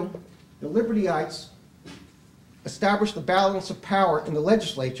 1842, the Libertyites established the balance of power in the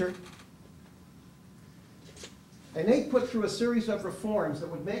legislature, and they put through a series of reforms that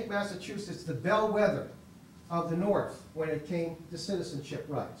would make Massachusetts the bellwether of the North when it came to citizenship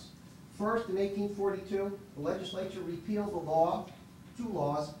rights. First, in 1842, the legislature repealed the law, two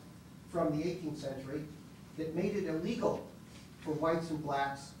laws from the 18th century, that made it illegal for whites and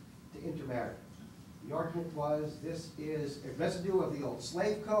blacks to intermarry. The argument was this is a residue of the old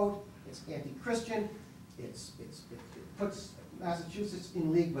slave code, it's anti-Christian, it puts Massachusetts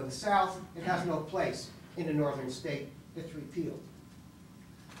in league with the South, it has no place in a northern state, it's repealed.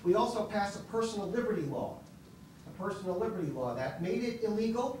 We also passed a personal liberty law that made it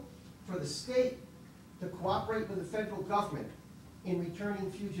illegal for the state to cooperate with the federal government in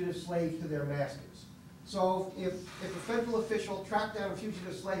returning fugitive slaves to their masters. So if a federal official tracked down a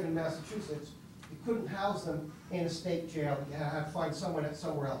fugitive slave in Massachusetts, you couldn't house them in a state jail, you had to find someone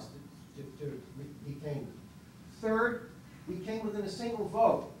somewhere else to detain them. Third, we came within a single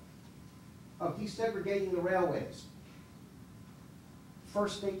vote of desegregating the railways.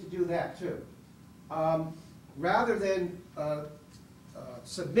 First state to do that, too. Rather than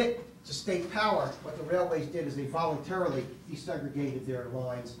submit to state power, what the railways did is they voluntarily desegregated their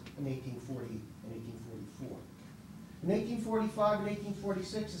lines in 1840 and 1844. In 1845 and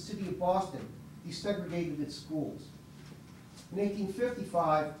 1846, the city of Boston desegregated its schools. In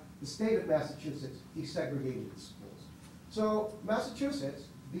 1855, the state of Massachusetts desegregated its schools. So Massachusetts,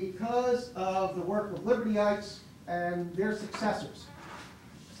 because of the work of Libertyites and their successors,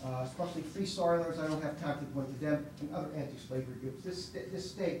 especially Free Soilers, I don't have time to go into them, and other anti-slavery groups, this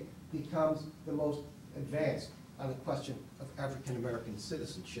state becomes the most advanced on the question of African-American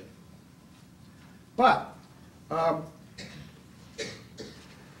citizenship. But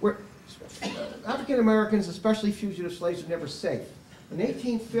African-Americans, especially fugitive slaves, are never safe. In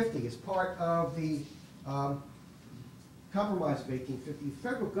 1850, as part of the Compromise of 1850, the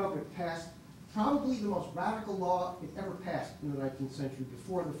federal government passed probably the most radical law it ever passed in the 19th century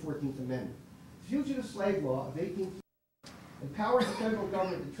before the 14th Amendment. The Fugitive Slave Law of 1850 empowered the federal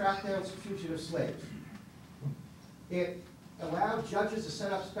government to track down fugitive slaves. It allowed judges to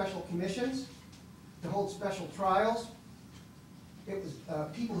set up special commissions, to hold special trials. It was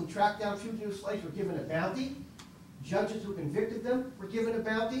people who tracked down fugitive slaves were given a bounty. Judges who convicted them were given a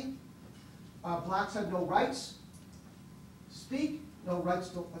bounty. Blacks had no rights to speak, no rights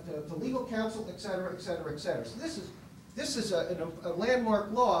to legal counsel, et cetera, et cetera, et cetera. So this is a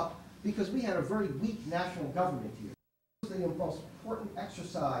landmark law because we had a very weak national government here. It was the most important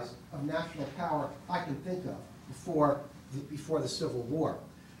exercise of national power I can think of before the Civil War.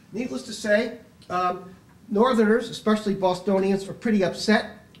 Needless to say, Northerners, especially Bostonians, were pretty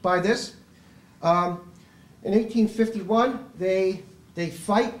upset by this. In 1851, they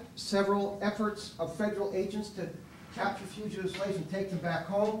fight several efforts of federal agents to capture fugitive slaves and take them back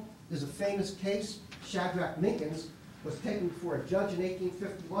home. There's a famous case, Shadrach Minkins was taken before a judge in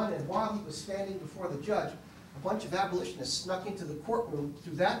 1851, and while he was standing before the judge, a bunch of abolitionists snuck into the courtroom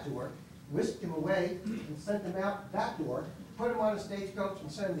through that door, whisked him away, and sent him out that door, put him on a stagecoach,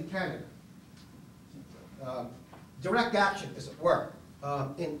 and sent him to Canada. Direct action, as it were,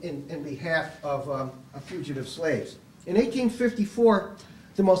 in behalf of fugitive slaves. In 1854,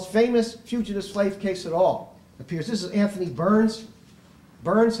 the most famous fugitive slave case at all appears. This is Anthony Burns.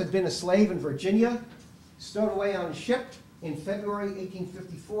 Burns had been a slave in Virginia, stowed away on a ship in February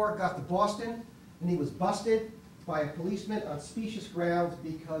 1854, got to Boston, and he was busted by a policeman on specious grounds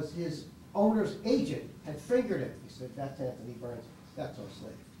because his owner's agent had fingered him. He said, "That's Anthony Burns, that's our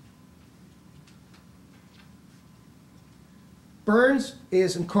slave." Burns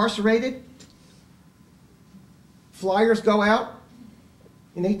is incarcerated. Flyers go out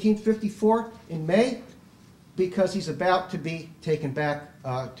in 1854 in May because he's about to be taken back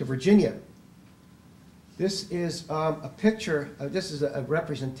to Virginia. This is a picture, this is a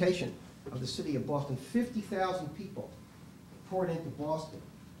representation of the city of Boston. 50,000 people poured into Boston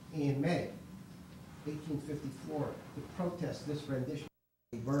in May 1854 to protest this rendition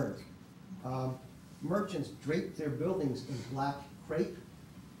of Burns. Merchants draped their buildings in black crepe.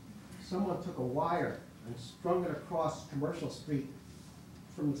 Someone took a wire and strung it across Commercial Street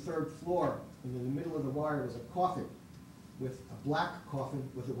from the third floor, and in the middle of the wire was a coffin, with a black coffin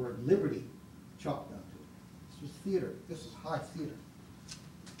with the word Liberty chalked onto it. This was theater. This was high theater.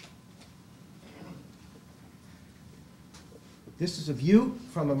 This is a view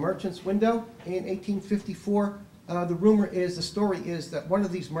from a merchant's window in 1854. The story is that one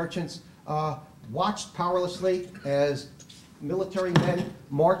of these merchants watched powerlessly as military men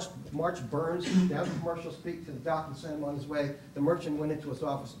marched Burns down Commercial Street to the dock and sent him on his way. The merchant went into his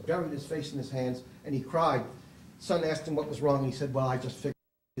office, buried his face in his hands, and he cried. Son asked him what was wrong, and he said, well, I just figured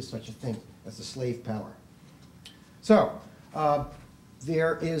there is such a thing as the slave power. So,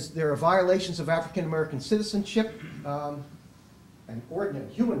 there are violations of African American citizenship and ordinary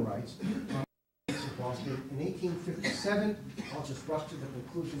human rights in Boston. In 1857, I'll just rush to the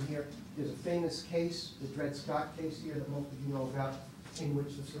conclusion here. There's a famous case, the Dred Scott case here that most of you know about, in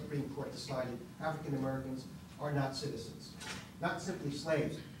which the Supreme Court decided African Americans are not citizens. Not simply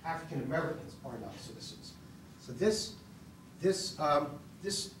slaves, African Americans are not citizens. So this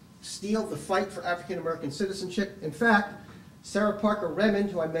steeled the fight for African American citizenship. In fact, Sarah Parker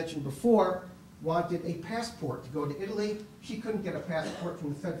Remond, who I mentioned before, wanted a passport to go to Italy. She couldn't get a passport from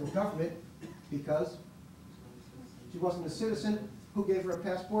the federal government because she wasn't a citizen. Who gave her a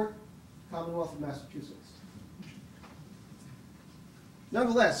passport? Commonwealth of Massachusetts.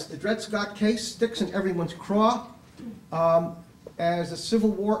 Nonetheless, the Dred Scott case sticks in everyone's craw. As the Civil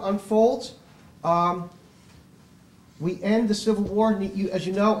War unfolds, we end the Civil War, as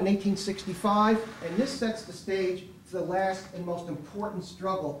you know, in 1865, and this sets the stage for the last and most important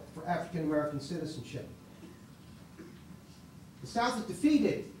struggle for African American citizenship. The South is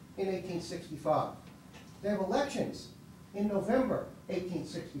defeated in 1865. They have elections in November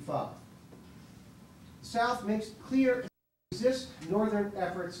 1865. The South makes clear it resists Northern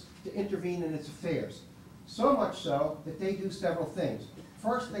efforts to intervene in its affairs. So much so that they do several things.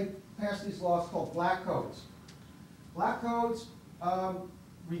 First, they pass these laws called Black Codes. Black Codes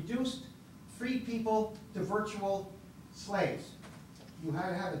reduced freed people to virtual slaves. You had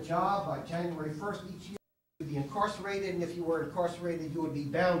to have a job by January 1st each year. You would be incarcerated, and if you were incarcerated, you would be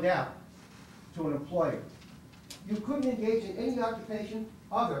bound out to an employer. You couldn't engage in any occupation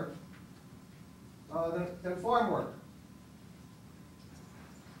other than farm work.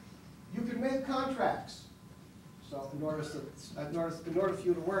 You could make contracts, so in order for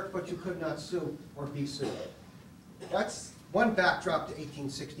you to work, but you could not sue or be sued. That's one backdrop to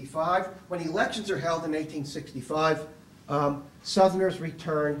 1865. When elections are held in 1865, Southerners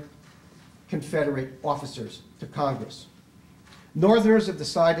return Confederate officers to Congress. Northerners have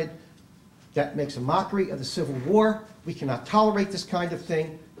decided that makes a mockery of the Civil War. We cannot tolerate this kind of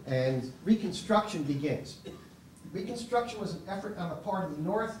thing, and Reconstruction begins. Reconstruction was an effort on the part of the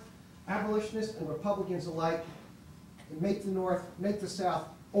North, abolitionists and Republicans alike, to make the South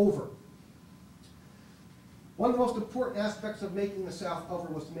over. One of the most important aspects of making the South over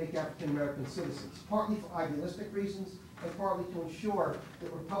was to make African American citizens, partly for idealistic reasons and partly to ensure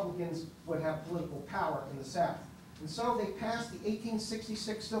that Republicans would have political power in the South. And so they passed the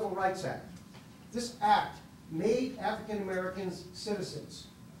 1866 Civil Rights Act. This act made African Americans citizens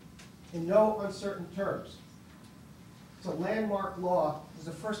in no uncertain terms. It's a landmark law. It was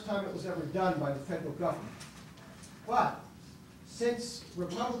the first time it was ever done by the federal government. But since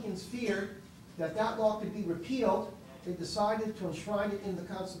Republicans feared that that law could be repealed, they decided to enshrine it in the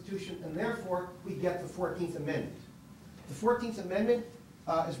Constitution, and therefore we get the 14th Amendment. The 14th Amendment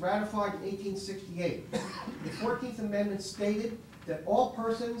is ratified in 1868. The 14th Amendment stated that all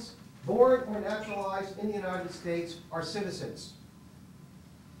persons born or naturalized in the United States are citizens.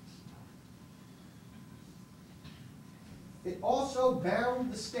 It also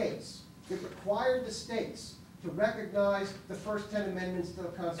bound the states. It required the states to recognize the first 10 amendments to the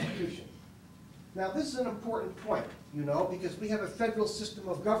Constitution. Now, this is an important point, you know, because we have a federal system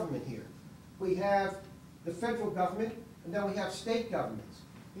of government here. We have the federal government, and then we have state governments.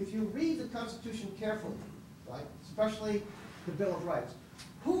 If you read the Constitution carefully, right, especially the Bill of Rights,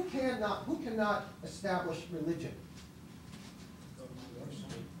 who cannot establish religion?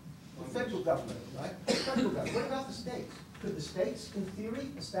 The federal government, right? The federal government. What about the states? Could the states, in theory,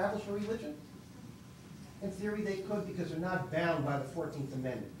 establish a religion? In theory, they could, because they're not bound by the 14th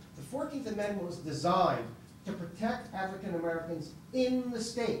Amendment. The 14th Amendment was designed to protect African Americans in the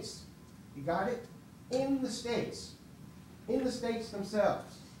states. You got it? In the states. In the states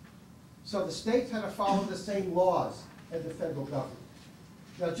themselves. So the states had to follow the same laws as the federal government.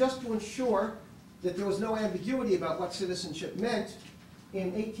 Now, just to ensure that there was no ambiguity about what citizenship meant,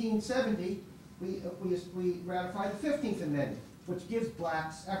 in 1870, we ratified the 15th Amendment, which gives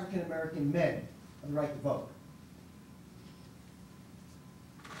blacks, African American men, the right to vote.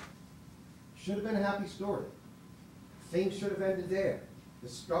 Should have been a happy story. Things should have ended there. The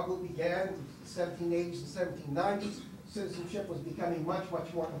struggle began in the 1780s and 1790s. Citizenship was becoming much,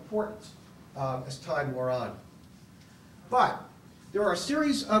 much more important as time wore on. But there are a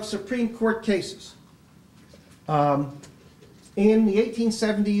series of Supreme Court cases in the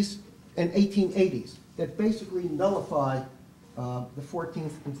 1870s and 1880s that basically nullify the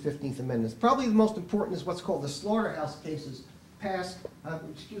 14th and 15th Amendments. Probably the most important is what's called the slaughterhouse cases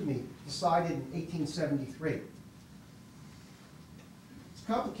decided in 1873. It's a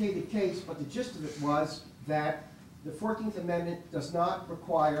complicated case, but the gist of it was that the 14th Amendment does not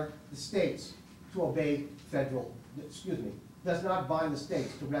require the states to obey does not bind the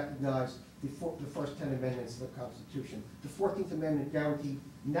states to recognize the first 10 amendments of the Constitution. The 14th Amendment guaranteed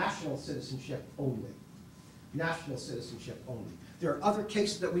national citizenship only. National citizenship only. There are other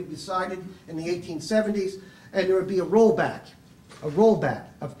cases that we've decided in the 1870s, and there would be a rollback of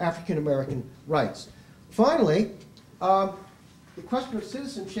African American rights. Finally, the question of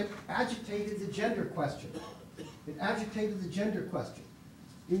citizenship agitated the gender question. It agitated the gender question.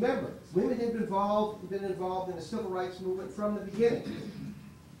 Remember, women had been involved in the civil rights movement from the beginning,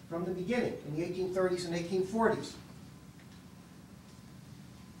 in the 1830s and 1840s.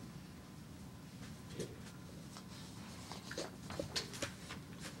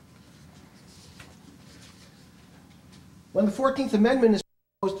 When the 14th Amendment is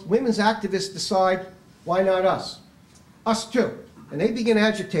proposed, women's activists decide, why not us? Us too. And they begin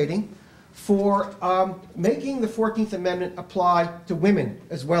agitating for making the 14th Amendment apply to women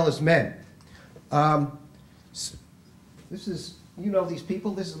as well as men. This is, you know these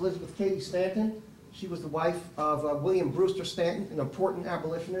people. This is Elizabeth Cady Stanton. She was the wife of William Brewster Stanton, an important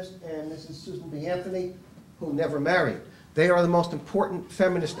abolitionist, and this is Susan B. Anthony, who never married. They are the most important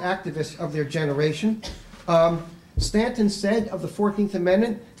feminist activists of their generation. Stanton said of the 14th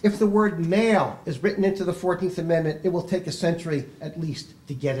Amendment, if the word male is written into the 14th Amendment, it will take a century at least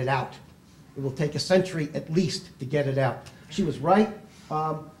to get it out. It will take a century at least to get it out. She was right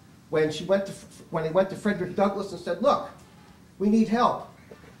when they went to Frederick Douglass and said, look, we need help.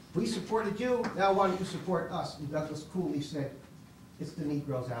 We supported you, now why don't you support us? And Douglass coolly said, it's the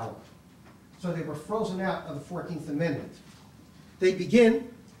Negro's hour. So they were frozen out of the 14th Amendment.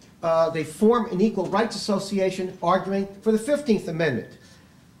 They form an Equal Rights Association arguing for the 15th Amendment,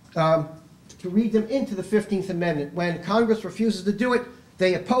 to read them into the 15th Amendment. When Congress refuses to do it,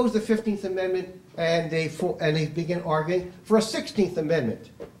 they oppose the 15th Amendment and they begin arguing for a 16th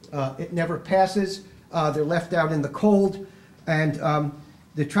Amendment. It never passes. They're left out in the cold. And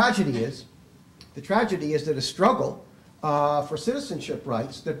the tragedy is that a struggle for citizenship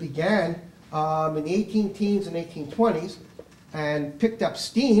rights that began in the 18 teens and 1820s and picked up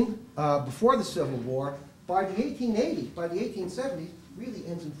steam before the Civil War, by the 1880s, by the 1870s, really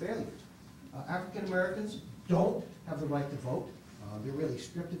ends in failure. African Americans don't have the right to vote. They're really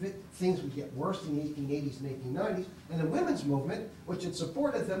stripped of it. Things would get worse in the 1880s and 1890s. And the women's movement, which had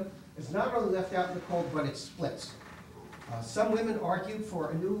supported them, is not only left out in the cold, but it splits. Some women argued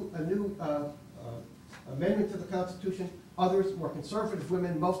for a new amendment to the Constitution. Others, more conservative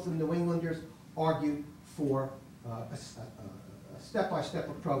women, most of them New Englanders, argued for a step-by-step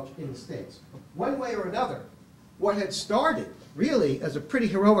approach in the states. One way or another, what had started really as a pretty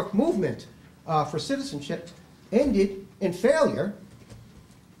heroic movement for citizenship ended in failure,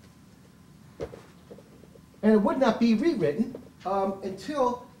 and it would not be rewritten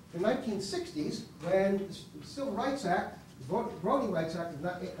until the 1960s, when the Civil Rights Act, the Voting Rights Act of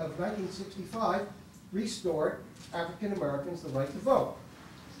 1965, restored African Americans the right to vote.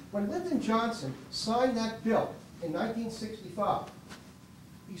 When Lyndon Johnson signed that bill in 1965,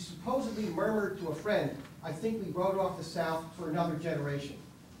 he supposedly murmured to a friend, I think we wrote off the South for another generation.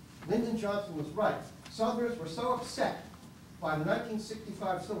 Lyndon Johnson was right. Southerners were so upset by the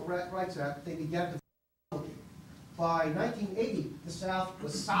 1965 Civil Rights Act, they began to vote Republican. By 1980, the South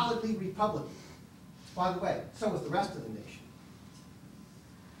was solidly Republican. By the way, so was the rest of the nation.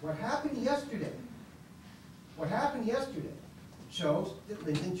 What happened yesterday shows that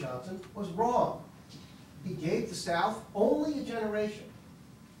Lyndon Johnson was wrong. He gave the South only a generation.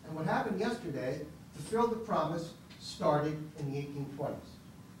 And what happened yesterday, to fulfill the promise, started in the 1820s.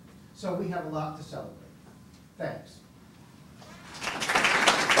 So we have a lot to celebrate. Thanks.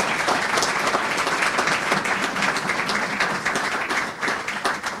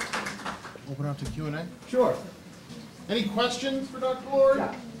 Open up to Q&A. Sure. Any questions for Dr. Lord?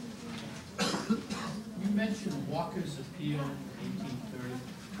 Yeah. You mentioned Walker's Appeal in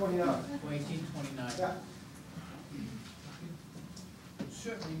 1830, 1829. Yeah.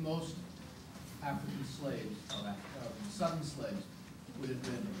 Certainly most African slaves, or Southern slaves, would have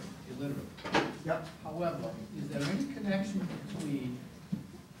been illiterate. Yep. However, is there any connection between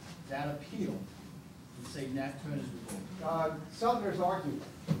that appeal and, say, Nat Turner's revolt? Southerners argued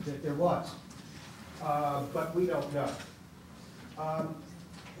that there was, but we don't know.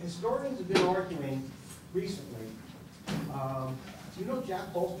 Historians have been arguing recently. Do you know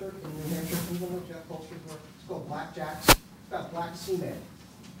Jack Bolster in New Hampshire? Anyone know Jack Bolster's work? It's called Blackjacks. about black seamen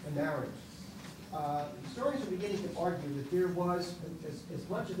and mariners. Historians are beginning to argue that there was, as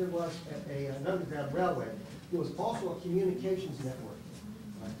much as there was an underground railway, there was also a communications network,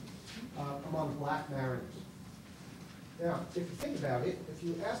 right, among black mariners. Now, if you think about it, if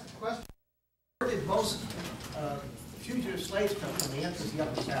you ask the question, where did most fugitive slaves come from? The answer is the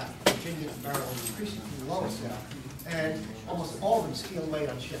upper South, Virginia, Maryland, increasingly the lower South, and almost all of them steal away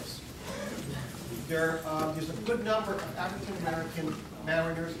on ships. There's a good number of African American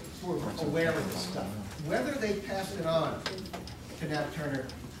mariners who are aware of this stuff. Whether they passed it on to Nat Turner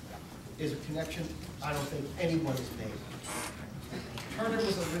is a connection I don't think anyone has made. Turner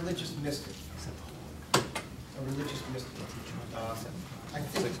was a religious mystic. A religious mystic. I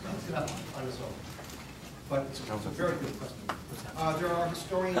think he picked it up on his own. But it's a very good question. There are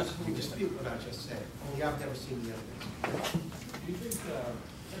historians who dispute what I just said, only I've never seen the evidence. Do you think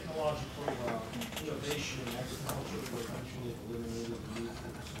technological innovation and agriculture were eventually eliminated the need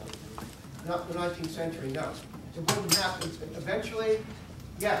for slavery? Not the 19th century, no. It wouldn't happen. Eventually,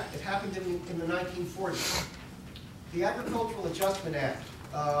 yeah, it happened in the 1940s. The Agricultural Adjustment Act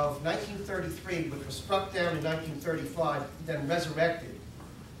of 1933, which was struck down in 1935, then resurrected,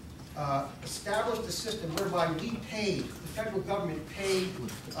 established a system whereby we paid, the federal government paid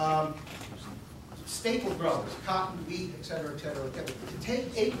staple growers, cotton, wheat, et cetera, to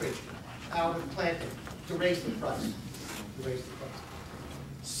take acreage out of planting to raise the price.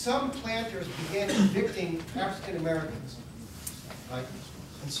 Some planters began evicting African Americans, right?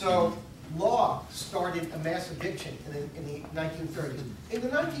 And so law started a mass eviction in the 1930s. In the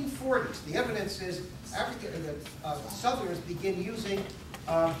 1940s, the evidence is Southerners began using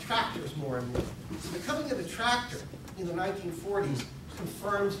tractors more and more. So the coming of the tractor in the 1940s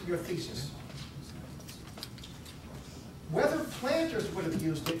confirms your thesis. Whether planters would have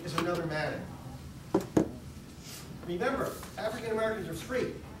used it is another matter. Remember, African Americans are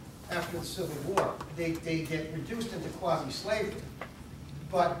free after the Civil War. They get reduced into quasi-slavery.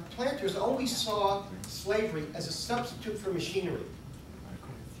 But planters always saw slavery as a substitute for machinery.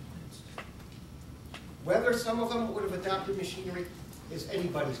 Whether some of them would have adopted machinery is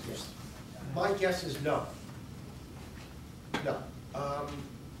anybody's guess. My guess is no. No.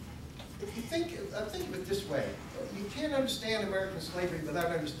 If you think of it this way, you can't understand American slavery without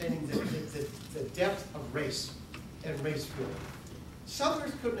understanding the depth of race and race feeling.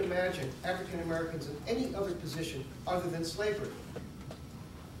 Southerners couldn't imagine African Americans in any other position other than slavery.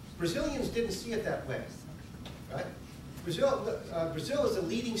 Brazilians didn't see it that way, right? Brazil is the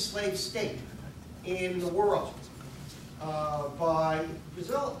leading slave state in the world.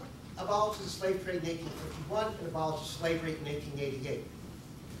 Brazil abolished the slave trade in 1851 and abolished slavery in 1888.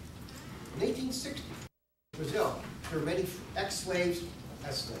 In 1860, Brazil, there were many ex-slaves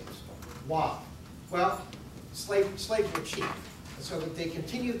as slaves. Why? Well, slaves were cheap, and so they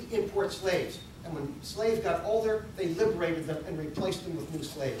continued to import slaves. And when slaves got older, they liberated them and replaced them with new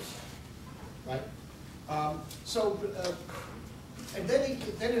slaves, right? And then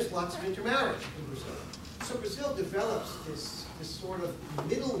there's lots of intermarriage in Brazil. So Brazil develops this sort of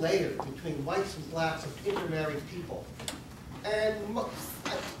middle layer between whites and blacks of intermarried people. And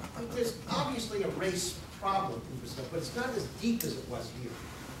there's obviously a race problem in Brazil, but it's not as deep as it was here.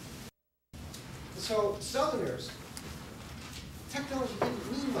 So Southerners, technology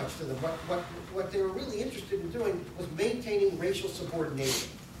didn't mean much to them. What they were really interested in doing was maintaining racial subordination.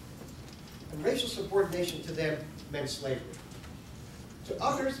 And racial subordination to them meant slavery. To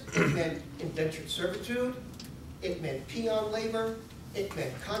others, it meant indentured servitude, it meant peon labor, it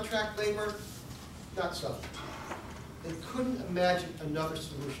meant contract labor, not Southerners. They couldn't imagine another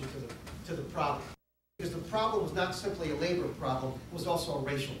solution to the problem. Because the problem was not simply a labor problem, it was also a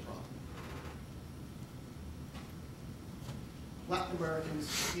racial problem. Latin Americans,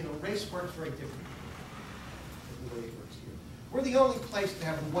 race works very differently than the way it works here. We're the only place to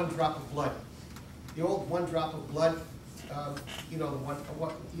have one drop of blood. The old one drop of blood,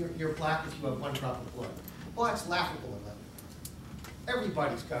 you're black if you have one drop of blood. Well, that's laughable in Latin.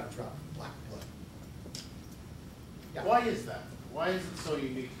 Everybody's got a drop of black blood. Yeah. Why is that? Why is it so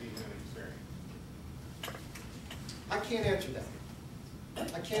unique to the human experience? I can't answer that.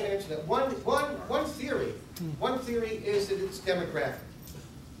 I can't answer that. One theory is that it's demographic.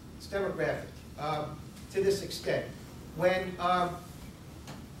 It's demographic to this extent. When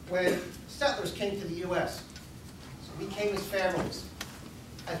settlers came to the U.S., we came as families,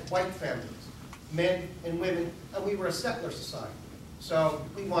 as white families, men and women, and we were a settler society. So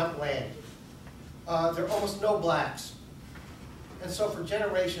we want land. There are almost no blacks. And so for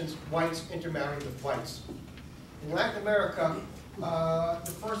generations, whites intermarried with whites. In Latin America,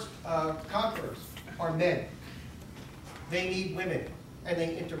 the first conquerors are men. they need women, and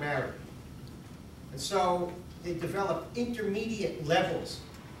they intermarry. And so they develop intermediate levels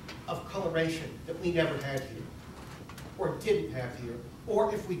of coloration that we never had here, or didn't have here,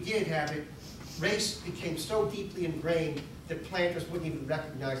 or if we did have it, race became so deeply ingrained that planters wouldn't even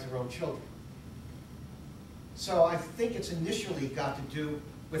recognize their own children. So I think it's initially got to do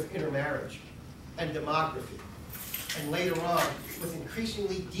with intermarriage and demography, and later on with an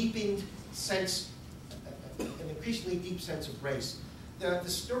increasingly deep sense of race. The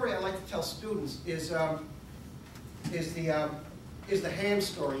story I like to tell students is the Ham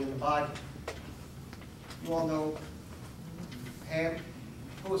story in the Bible. You all know Ham.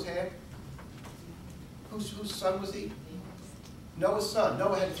 Who was Ham? Whose son was he? Noah's son.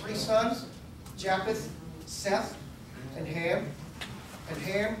 Noah had 3 sons, Japheth, Seth, and Ham. And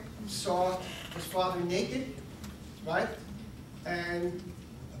Ham saw his father naked, right? And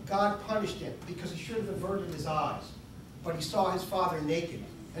God punished him because he should have averted his eyes. But he saw his father naked.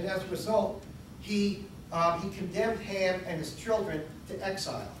 And as a result, he condemned Ham and his children to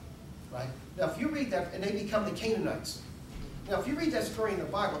exile, right? Now, if you read that, and they become the Canaanites. Now, if you read that story in the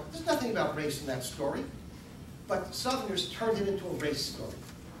Bible, there's nothing about race in that story. But Southerners turned it into a race story.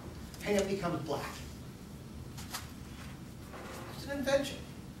 Ham becomes black. It's an invention.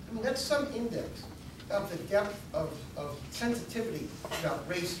 I mean, that's some index of the depth of sensitivity about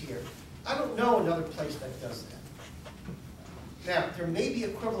race here. I don't know another place that does that. Now, there may be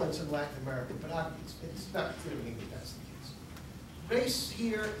equivalents in Latin America, but it's not clear to me that that's the case. Race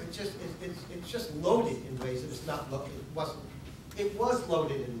here, it's just loaded in ways that it's not loaded. It was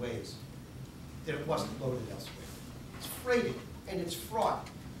loaded in ways that it wasn't loaded elsewhere. It's freighted, and it's fraught,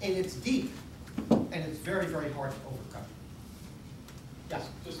 and it's deep, and it's very, very hard to overcome. Yes?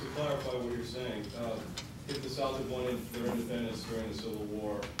 Just to clarify what you're saying, if the South had wanted their independence during the Civil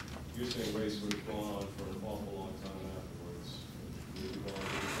War, you're saying race would have gone on for an awful long time afterwards. It would have gone on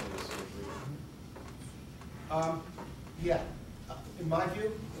for the 20th century. Yeah. In my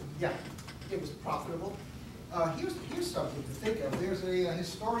view, yeah, it was profitable. Here's something to think of. There's a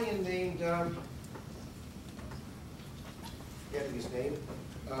historian named, forgetting his name,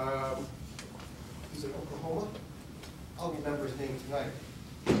 he's in Oklahoma. I'll remember his name tonight.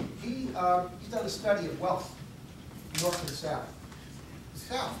 He's done a study of wealth, North and South. The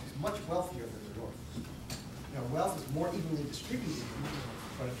South is much wealthier than the North. Now, wealth is more evenly distributed,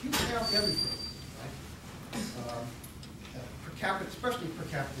 but if you count everything, right, per capita, especially per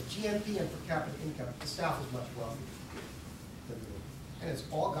capita, GNP and per capita income, the South is much wealthier than the North. And it's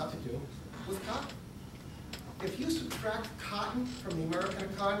all got to do with cotton. If you subtract cotton from the American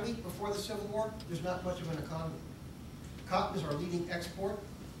economy before the Civil War, there's not much of an economy. Cotton is our leading export.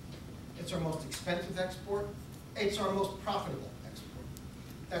 It's our most expensive export. It's our most profitable export.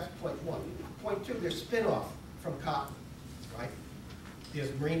 That's point one. Point two, there's spin-off from cotton, right?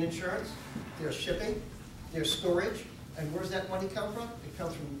 There's marine insurance, there's shipping, there's storage, and where's that money come from? It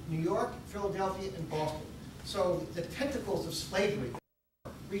comes from New York, Philadelphia, and Boston. So the tentacles of slavery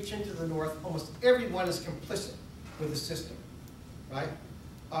reach into the North. Almost everyone is complicit with the system, right?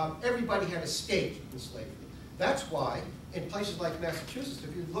 Everybody had a stake in slavery. That's why in places like Massachusetts,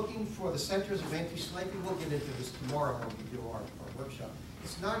 if you're looking for the centers of anti-slavery, we'll get into this tomorrow when we do our workshop.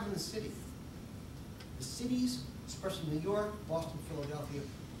 It's not in the city. The cities, especially New York, Boston, Philadelphia,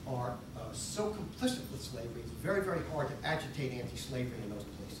 are so complicit with slavery, it's very, very hard to agitate anti-slavery in those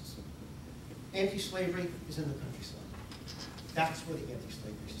places. Anti-slavery is in the countryside. That's where the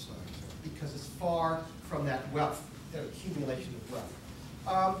anti-slavery societies are, because it's far from that wealth, that accumulation of wealth.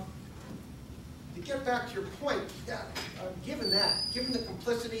 To get back to your point, yeah, given the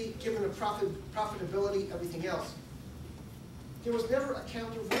complicity, given the profitability, everything else, there was never a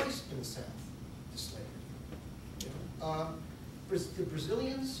counter voice in the South to slavery. The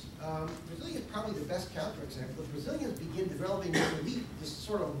Brazilians is probably the best counterexample. The Brazilians begin developing this elite, this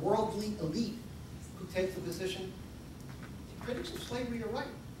sort of worldly elite, who take the position, the critics of slavery are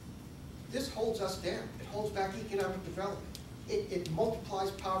right. This holds us down. It holds back economic development. It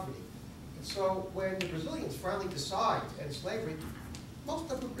multiplies poverty. And so when the Brazilians finally decide to end slavery,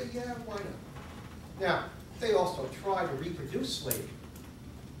 most of them agree, yeah, why not? Now, they also try to reproduce slavery,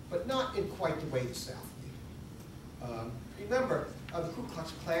 but not in quite the way the South did. Remember, the Ku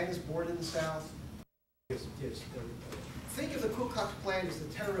Klux Klan is born in the South. Think of the Ku Klux Klan as the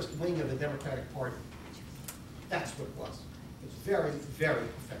terrorist wing of the Democratic Party. That's what it was. It's very, very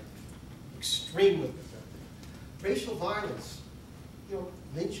effective, extremely effective. Racial violence,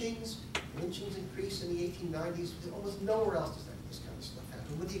 lynchings increased in the 1890s. Almost nowhere else does this kind of stuff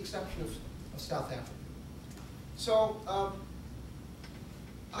happen, with the exception of South Africa. So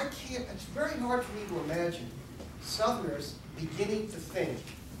it's very hard for me to imagine Southerners beginning to think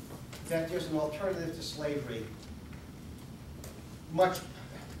that there's an alternative to slavery, it's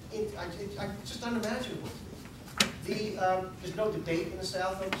just unimaginable to me. There's no debate in the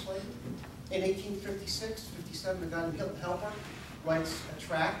South over slavery. In 1856, 57, a guy named Hilton Helper writes a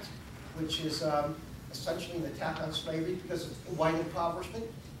tract, which is essentially an attack on slavery because of white impoverishment.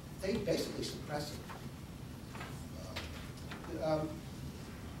 They basically suppress it.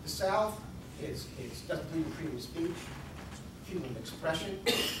 The South doesn't believe in freedom of speech, freedom of expression.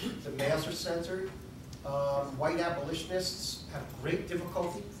 The males are censored. White abolitionists have great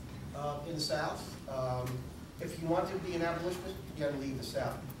difficulty in the South. If you want to be an abolitionist, you got to leave the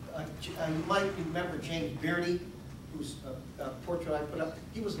South. You might remember James Birney, whose portrait I put up.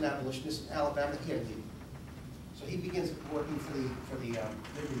 He was an abolitionist in Alabama. He had to leave. So he begins working for the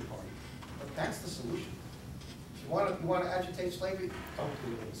Liberty Party. But that's the solution. If you want to agitate slavery, don't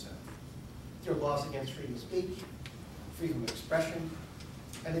do it in the South. There are laws against freedom of speech, freedom of expression,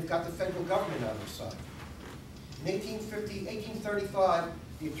 and they've got the federal government on their side. In 1835,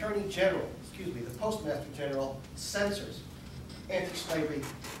 the Attorney General, the Postmaster General censors anti-slavery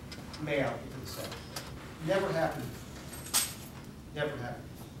mail into the South. Never happened before. Never happened.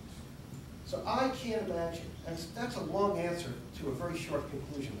 So I can't imagine, and that's a long answer to a very short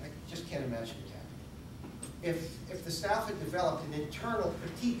conclusion. I just can't imagine it happening. If the South had developed an internal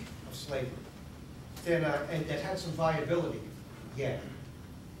critique of slavery, then and that had some viability, yeah.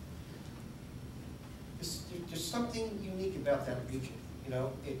 There's something unique about that region. You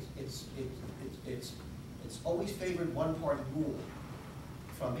know, it's always favored one-party rule.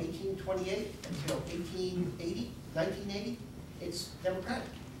 From 1828 until 1980, it's Democratic.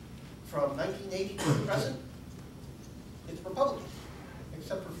 From 1980 to the present, it's Republican,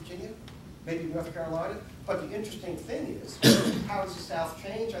 except for Virginia, maybe North Carolina. But the interesting thing is, how does the South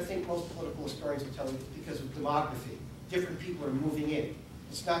change? I think most political historians will tell you it's because of demography. Different people are moving in.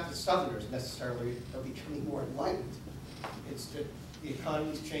 It's not that Southerners necessarily are becoming more enlightened. It's that the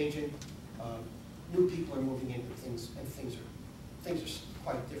economy's changing, new people are moving into things, and things are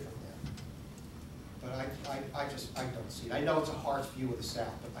quite different now. But I don't see it. I know it's a harsh view of the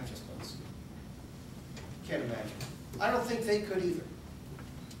South, but I just don't see it. Can't imagine. I don't think they could either.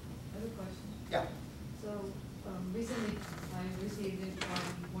 I have a question. Yeah. So recently I received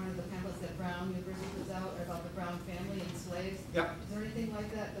one of the pamphlets that Brown University puts out about the Brown family and slaves. Yeah. Is there anything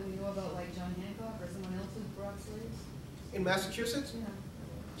like that we know about, like John Hancock or someone else who brought slaves? In Massachusetts?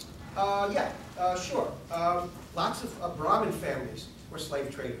 Yeah. Sure. Lots of Brahmin families were slave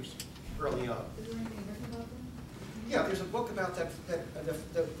traders early on. Is there anything written about them? Yeah, there's a book about that.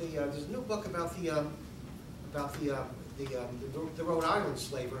 There's a new book about the Rhode Island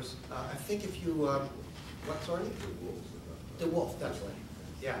slavers. I think if you what's her name? The Wolf. That's right.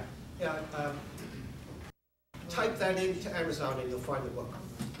 Yeah. Yeah. Type that into Amazon and you'll find the book,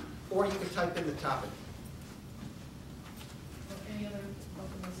 or you can type in the topic. Or any other about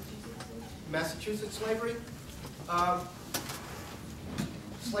the Massachusetts Massachusetts slaves? slavery.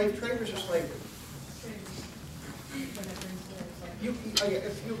 Slave traders or slavery? Traders. But that brings slaves,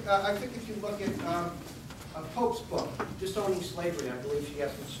 like- I think if you look at Pope's book, Disowning Slavery, I believe she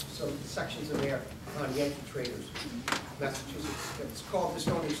has some sections in there on Yankee traders, Massachusetts. It's called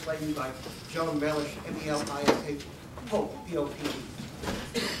Disowning Slavery by Joan Melish, M-E-L-I-S-H, Pope, P-O-P-E.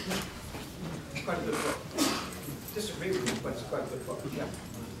 Quite a good book. Disagree with me, but it's quite a good book. Yeah.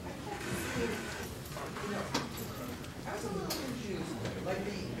 I was a little confused,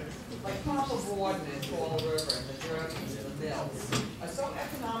 like Papa Borden and Fall River and the Jerkins and the Mills are so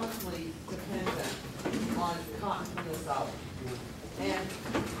economically dependent on cotton from the South. And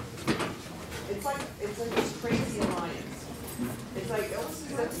it's like this crazy alliance. It's like Ellis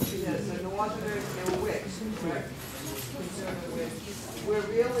has the Northerners, they were Whigs, correct? Conservative Whigs. We're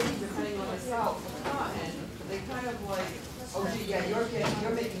really depending on the South for cotton. They kind of like, oh gee, yeah,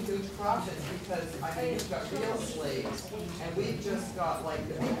 you're making huge profits because I mean you've got real slaves, and we've just got like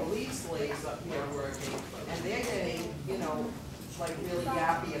the make-believe slaves up here working, and they're getting, you know, like really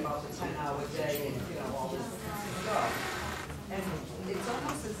yappy about the 10-hour day and all this stuff. And it's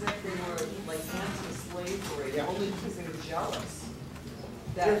almost as if they were like anti-slavery, only because they were jealous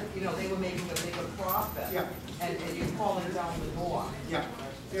that they were making a bigger profit. Yeah. And you're calling down the door. Yeah.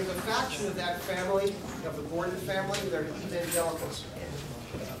 There's a faction of that family, of the Gordon family, they're evangelicals.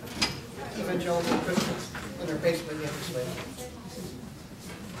 Evangelical Christians, and they're basically anti-slavery.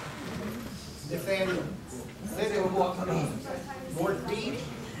 If they were more deep.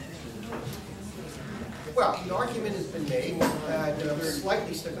 Well, the argument has been made, and I'm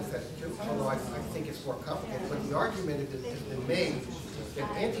slightly sympathetic to, although I think it's more complicated, but the argument has been made that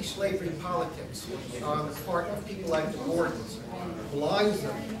anti-slavery politics on the part of people like the Gordons blinds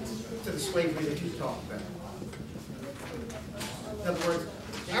them to the slavery that you talk about. In other words,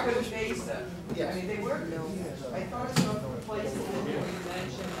 They couldn't face it. Yes. I mean, they were, I thought I saw places where you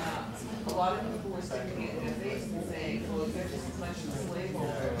mentioned, a lot of people were sticking it in their face and saying, well, if they're just as much as slave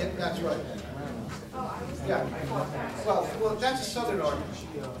owners. yeah, that's right. I Yeah. thought that. Well, that's a Southern argument.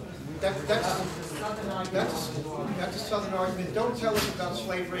 That's Southern argument. a Southern argument. Don't tell us about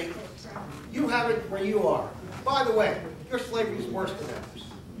slavery. You have it where you are. By the way, your slavery is worse than ours,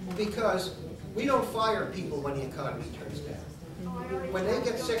 because we don't fire people when the economy turns down. When they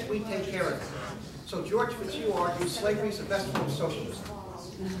get sick, we take care of them. So George Fitzhugh argues slavery is the best form of socialism.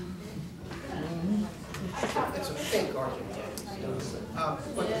 It's a fake argument.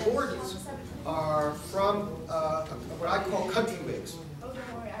 But the Gordons are from what I call country Whigs,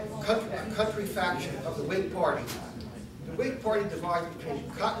 a country faction of the Whig Party. The Whig Party divides between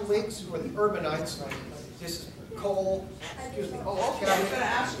Cotton Whigs, who are the urbanites, this coal, excuse me, Oh, okay, I was gonna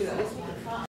ask you that.